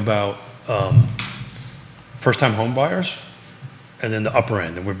talking about first-time home buyers and then the upper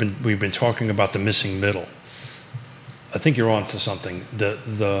end, and we've been talking about the missing middle. I think you're on to something.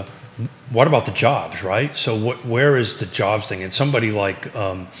 What about the jobs, right? So where is the jobs thing? And somebody like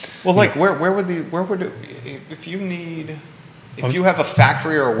where would if you have a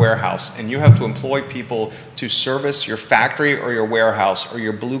factory or a warehouse and you have to employ people to service your factory or your warehouse or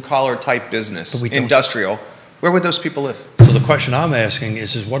your blue collar type business, industrial, where would those people live? So the question I'm asking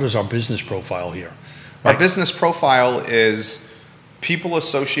is what is our business profile here? Right? Our business profile is people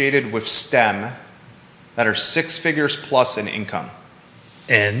associated with STEM that are 6 figures plus in income.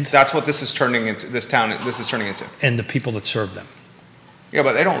 And that's what this is turning into. This is turning into. And the people that serve them. Yeah,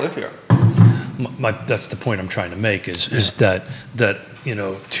 but they don't live here. That's the point I'm trying to make is that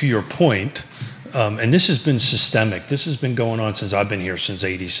to your point, and this has been systemic. This has been going on since I've been here since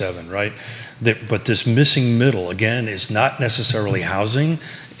 '87, right? But this missing middle again is not necessarily housing.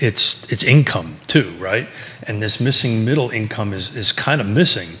 It's income too, right? And this missing middle income is kind of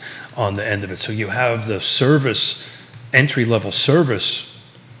missing on the end of it. So you have the service, entry-level service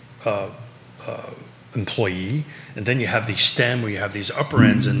employee, and then you have the STEM where you have these upper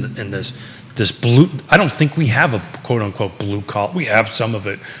ends and this blue. I don't think we have a quote-unquote blue collar. We have some of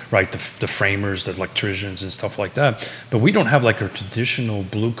it, right? The framers, the electricians and stuff like that. But we don't have like a traditional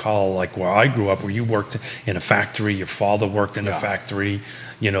blue collar like where I grew up, where you worked in a factory, your father worked in a factory,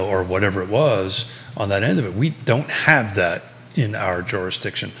 or whatever it was on that end of it. We don't have that in our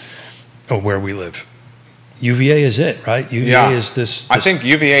jurisdiction or where we live. UVA is it, right? UVA is this. I think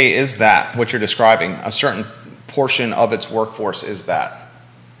UVA is that, what you're describing. A certain portion of its workforce is that.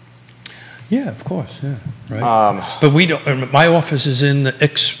 Yeah, of course, yeah, right. But we don't. My office is in the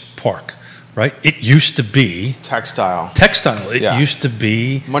X Park, right? It used to be textile. It used to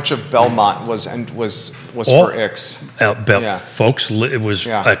be. Much of Belmont was for X. Folks, it was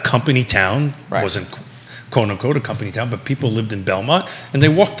a company town. Right. Wasn't quote unquote a company town, but people lived in Belmont and they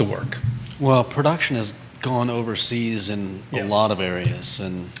walked to work. Well, production has gone overseas in a lot of areas,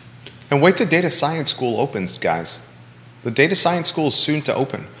 and wait till data science school opens, guys. The data science school is soon to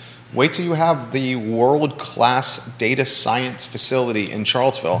open. Wait till you have the world-class data science facility in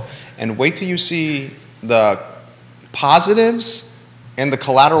Charlottesville, and wait till you see the positives and the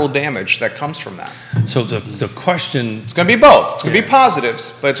collateral damage that comes from that. So the question... It's going to be both. It's going to be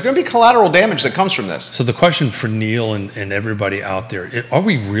positives, but it's going to be collateral damage that comes from this. So the question for Neil and everybody out there, are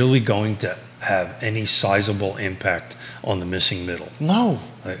we really going to have any sizable impact on the missing middle? No.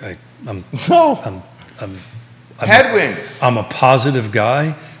 I'm headwinds. I'm a positive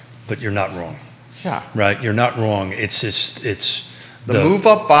guy, but you're not wrong. Yeah. Right? You're not wrong. It's the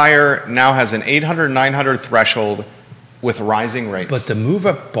move-up buyer now has an 800, 900 threshold with rising rates. But the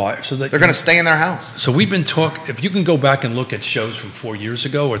move-up buyer, so that they're going to stay in their house. So we've been talking. If you can go back and look at shows from 4 years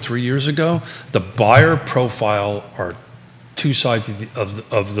ago or 3 years ago, the buyer profile are two sides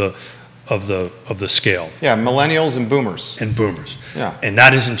of the scale. Yeah, millennials and boomers. Yeah. And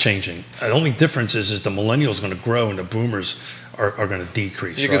that isn't changing. The only difference is the millennials are going to grow and the boomers are going to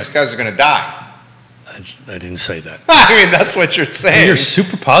decrease. You guys are going to die. I didn't say that. I mean, that's what you're saying. You're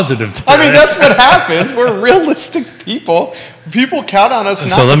super positive today. I mean, that's what happens. We're realistic people. People count on us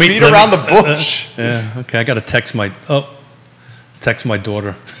not to beat around the bush. Yeah, okay. I got to text my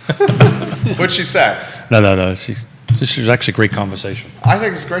daughter. What'd she say? No. This was actually a great conversation. I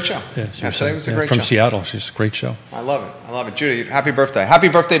think it's a great show. Yeah, today was a great show. From Seattle. She's a great show. I love it. Judah, happy birthday. Happy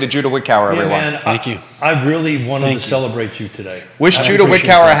birthday to Judah Wickower, everyone. Man, Thank you. I really wanted to celebrate you today. Wish Judah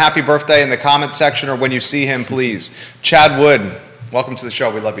Wickower a happy birthday in the comment section or when you see him, please. Chad Wood, welcome to the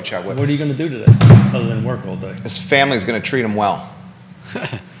show. We love you, Chad Wood. What are you going to do today other than work all day? His family's going to treat him well.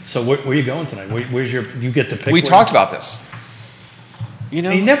 So where are you going tonight? You get to pick? We talked about this. You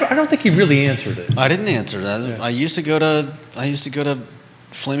know, I don't think he really answered it. I didn't answer that. Yeah. I used to go to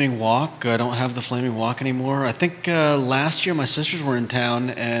Flaming Walk. I don't have the Flaming Walk anymore. I think last year my sisters were in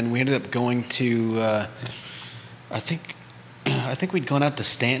town and we ended up going to. I think we'd gone out to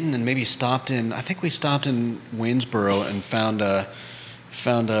Stanton and maybe stopped in. I think we stopped in Waynesboro and found a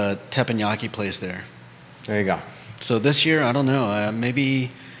teppanyaki place there. There you go. So this year, I don't know.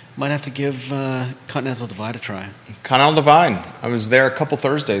 Maybe. Might have to give Continental Divide a try. Continental Divide. I was there a couple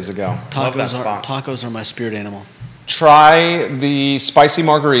Thursdays ago. Love that spot. Tacos are my spirit animal. Try the spicy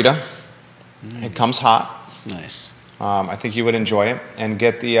margarita. It comes hot. Nice. I think you would enjoy it. And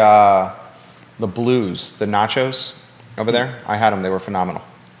get the blues, the nachos over there. I had them. They were phenomenal.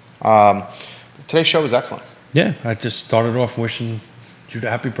 Today's show was excellent. Yeah, I just started off wishing Judah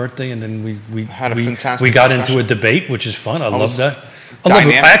happy birthday, and then we had a fantastic We got discussion. into a debate, which is fun. I love that.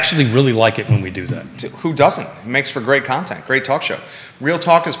 I actually really like it when we do that. Who doesn't? It makes for great content, great talk show. Real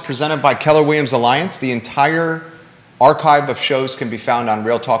Talk is presented by Keller Williams Alliance. The entire Archive of shows can be found on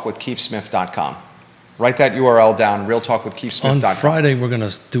realtalkwithkeithsmith.com. Write that URL down, realtalkwithkeithsmith.com. On Friday, we're going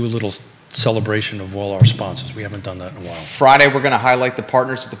to do a little celebration of all our sponsors. We haven't done that in a while. Friday, we're going to highlight the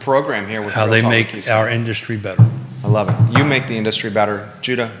partners of the program here with How Real they Talk with make Keith Smith. our industry better. I love it. You make the industry better.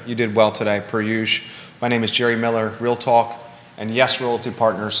 Judah, you did well today, per usual. My name is Jerry Miller, Real Talk, and yes, Realty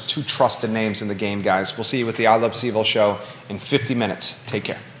Partners, 2 trusted names in the game, guys. We'll see you with the I Love CVille show in 50 minutes. Take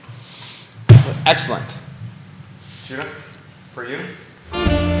care. Excellent. Judah, for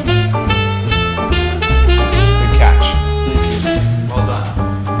you.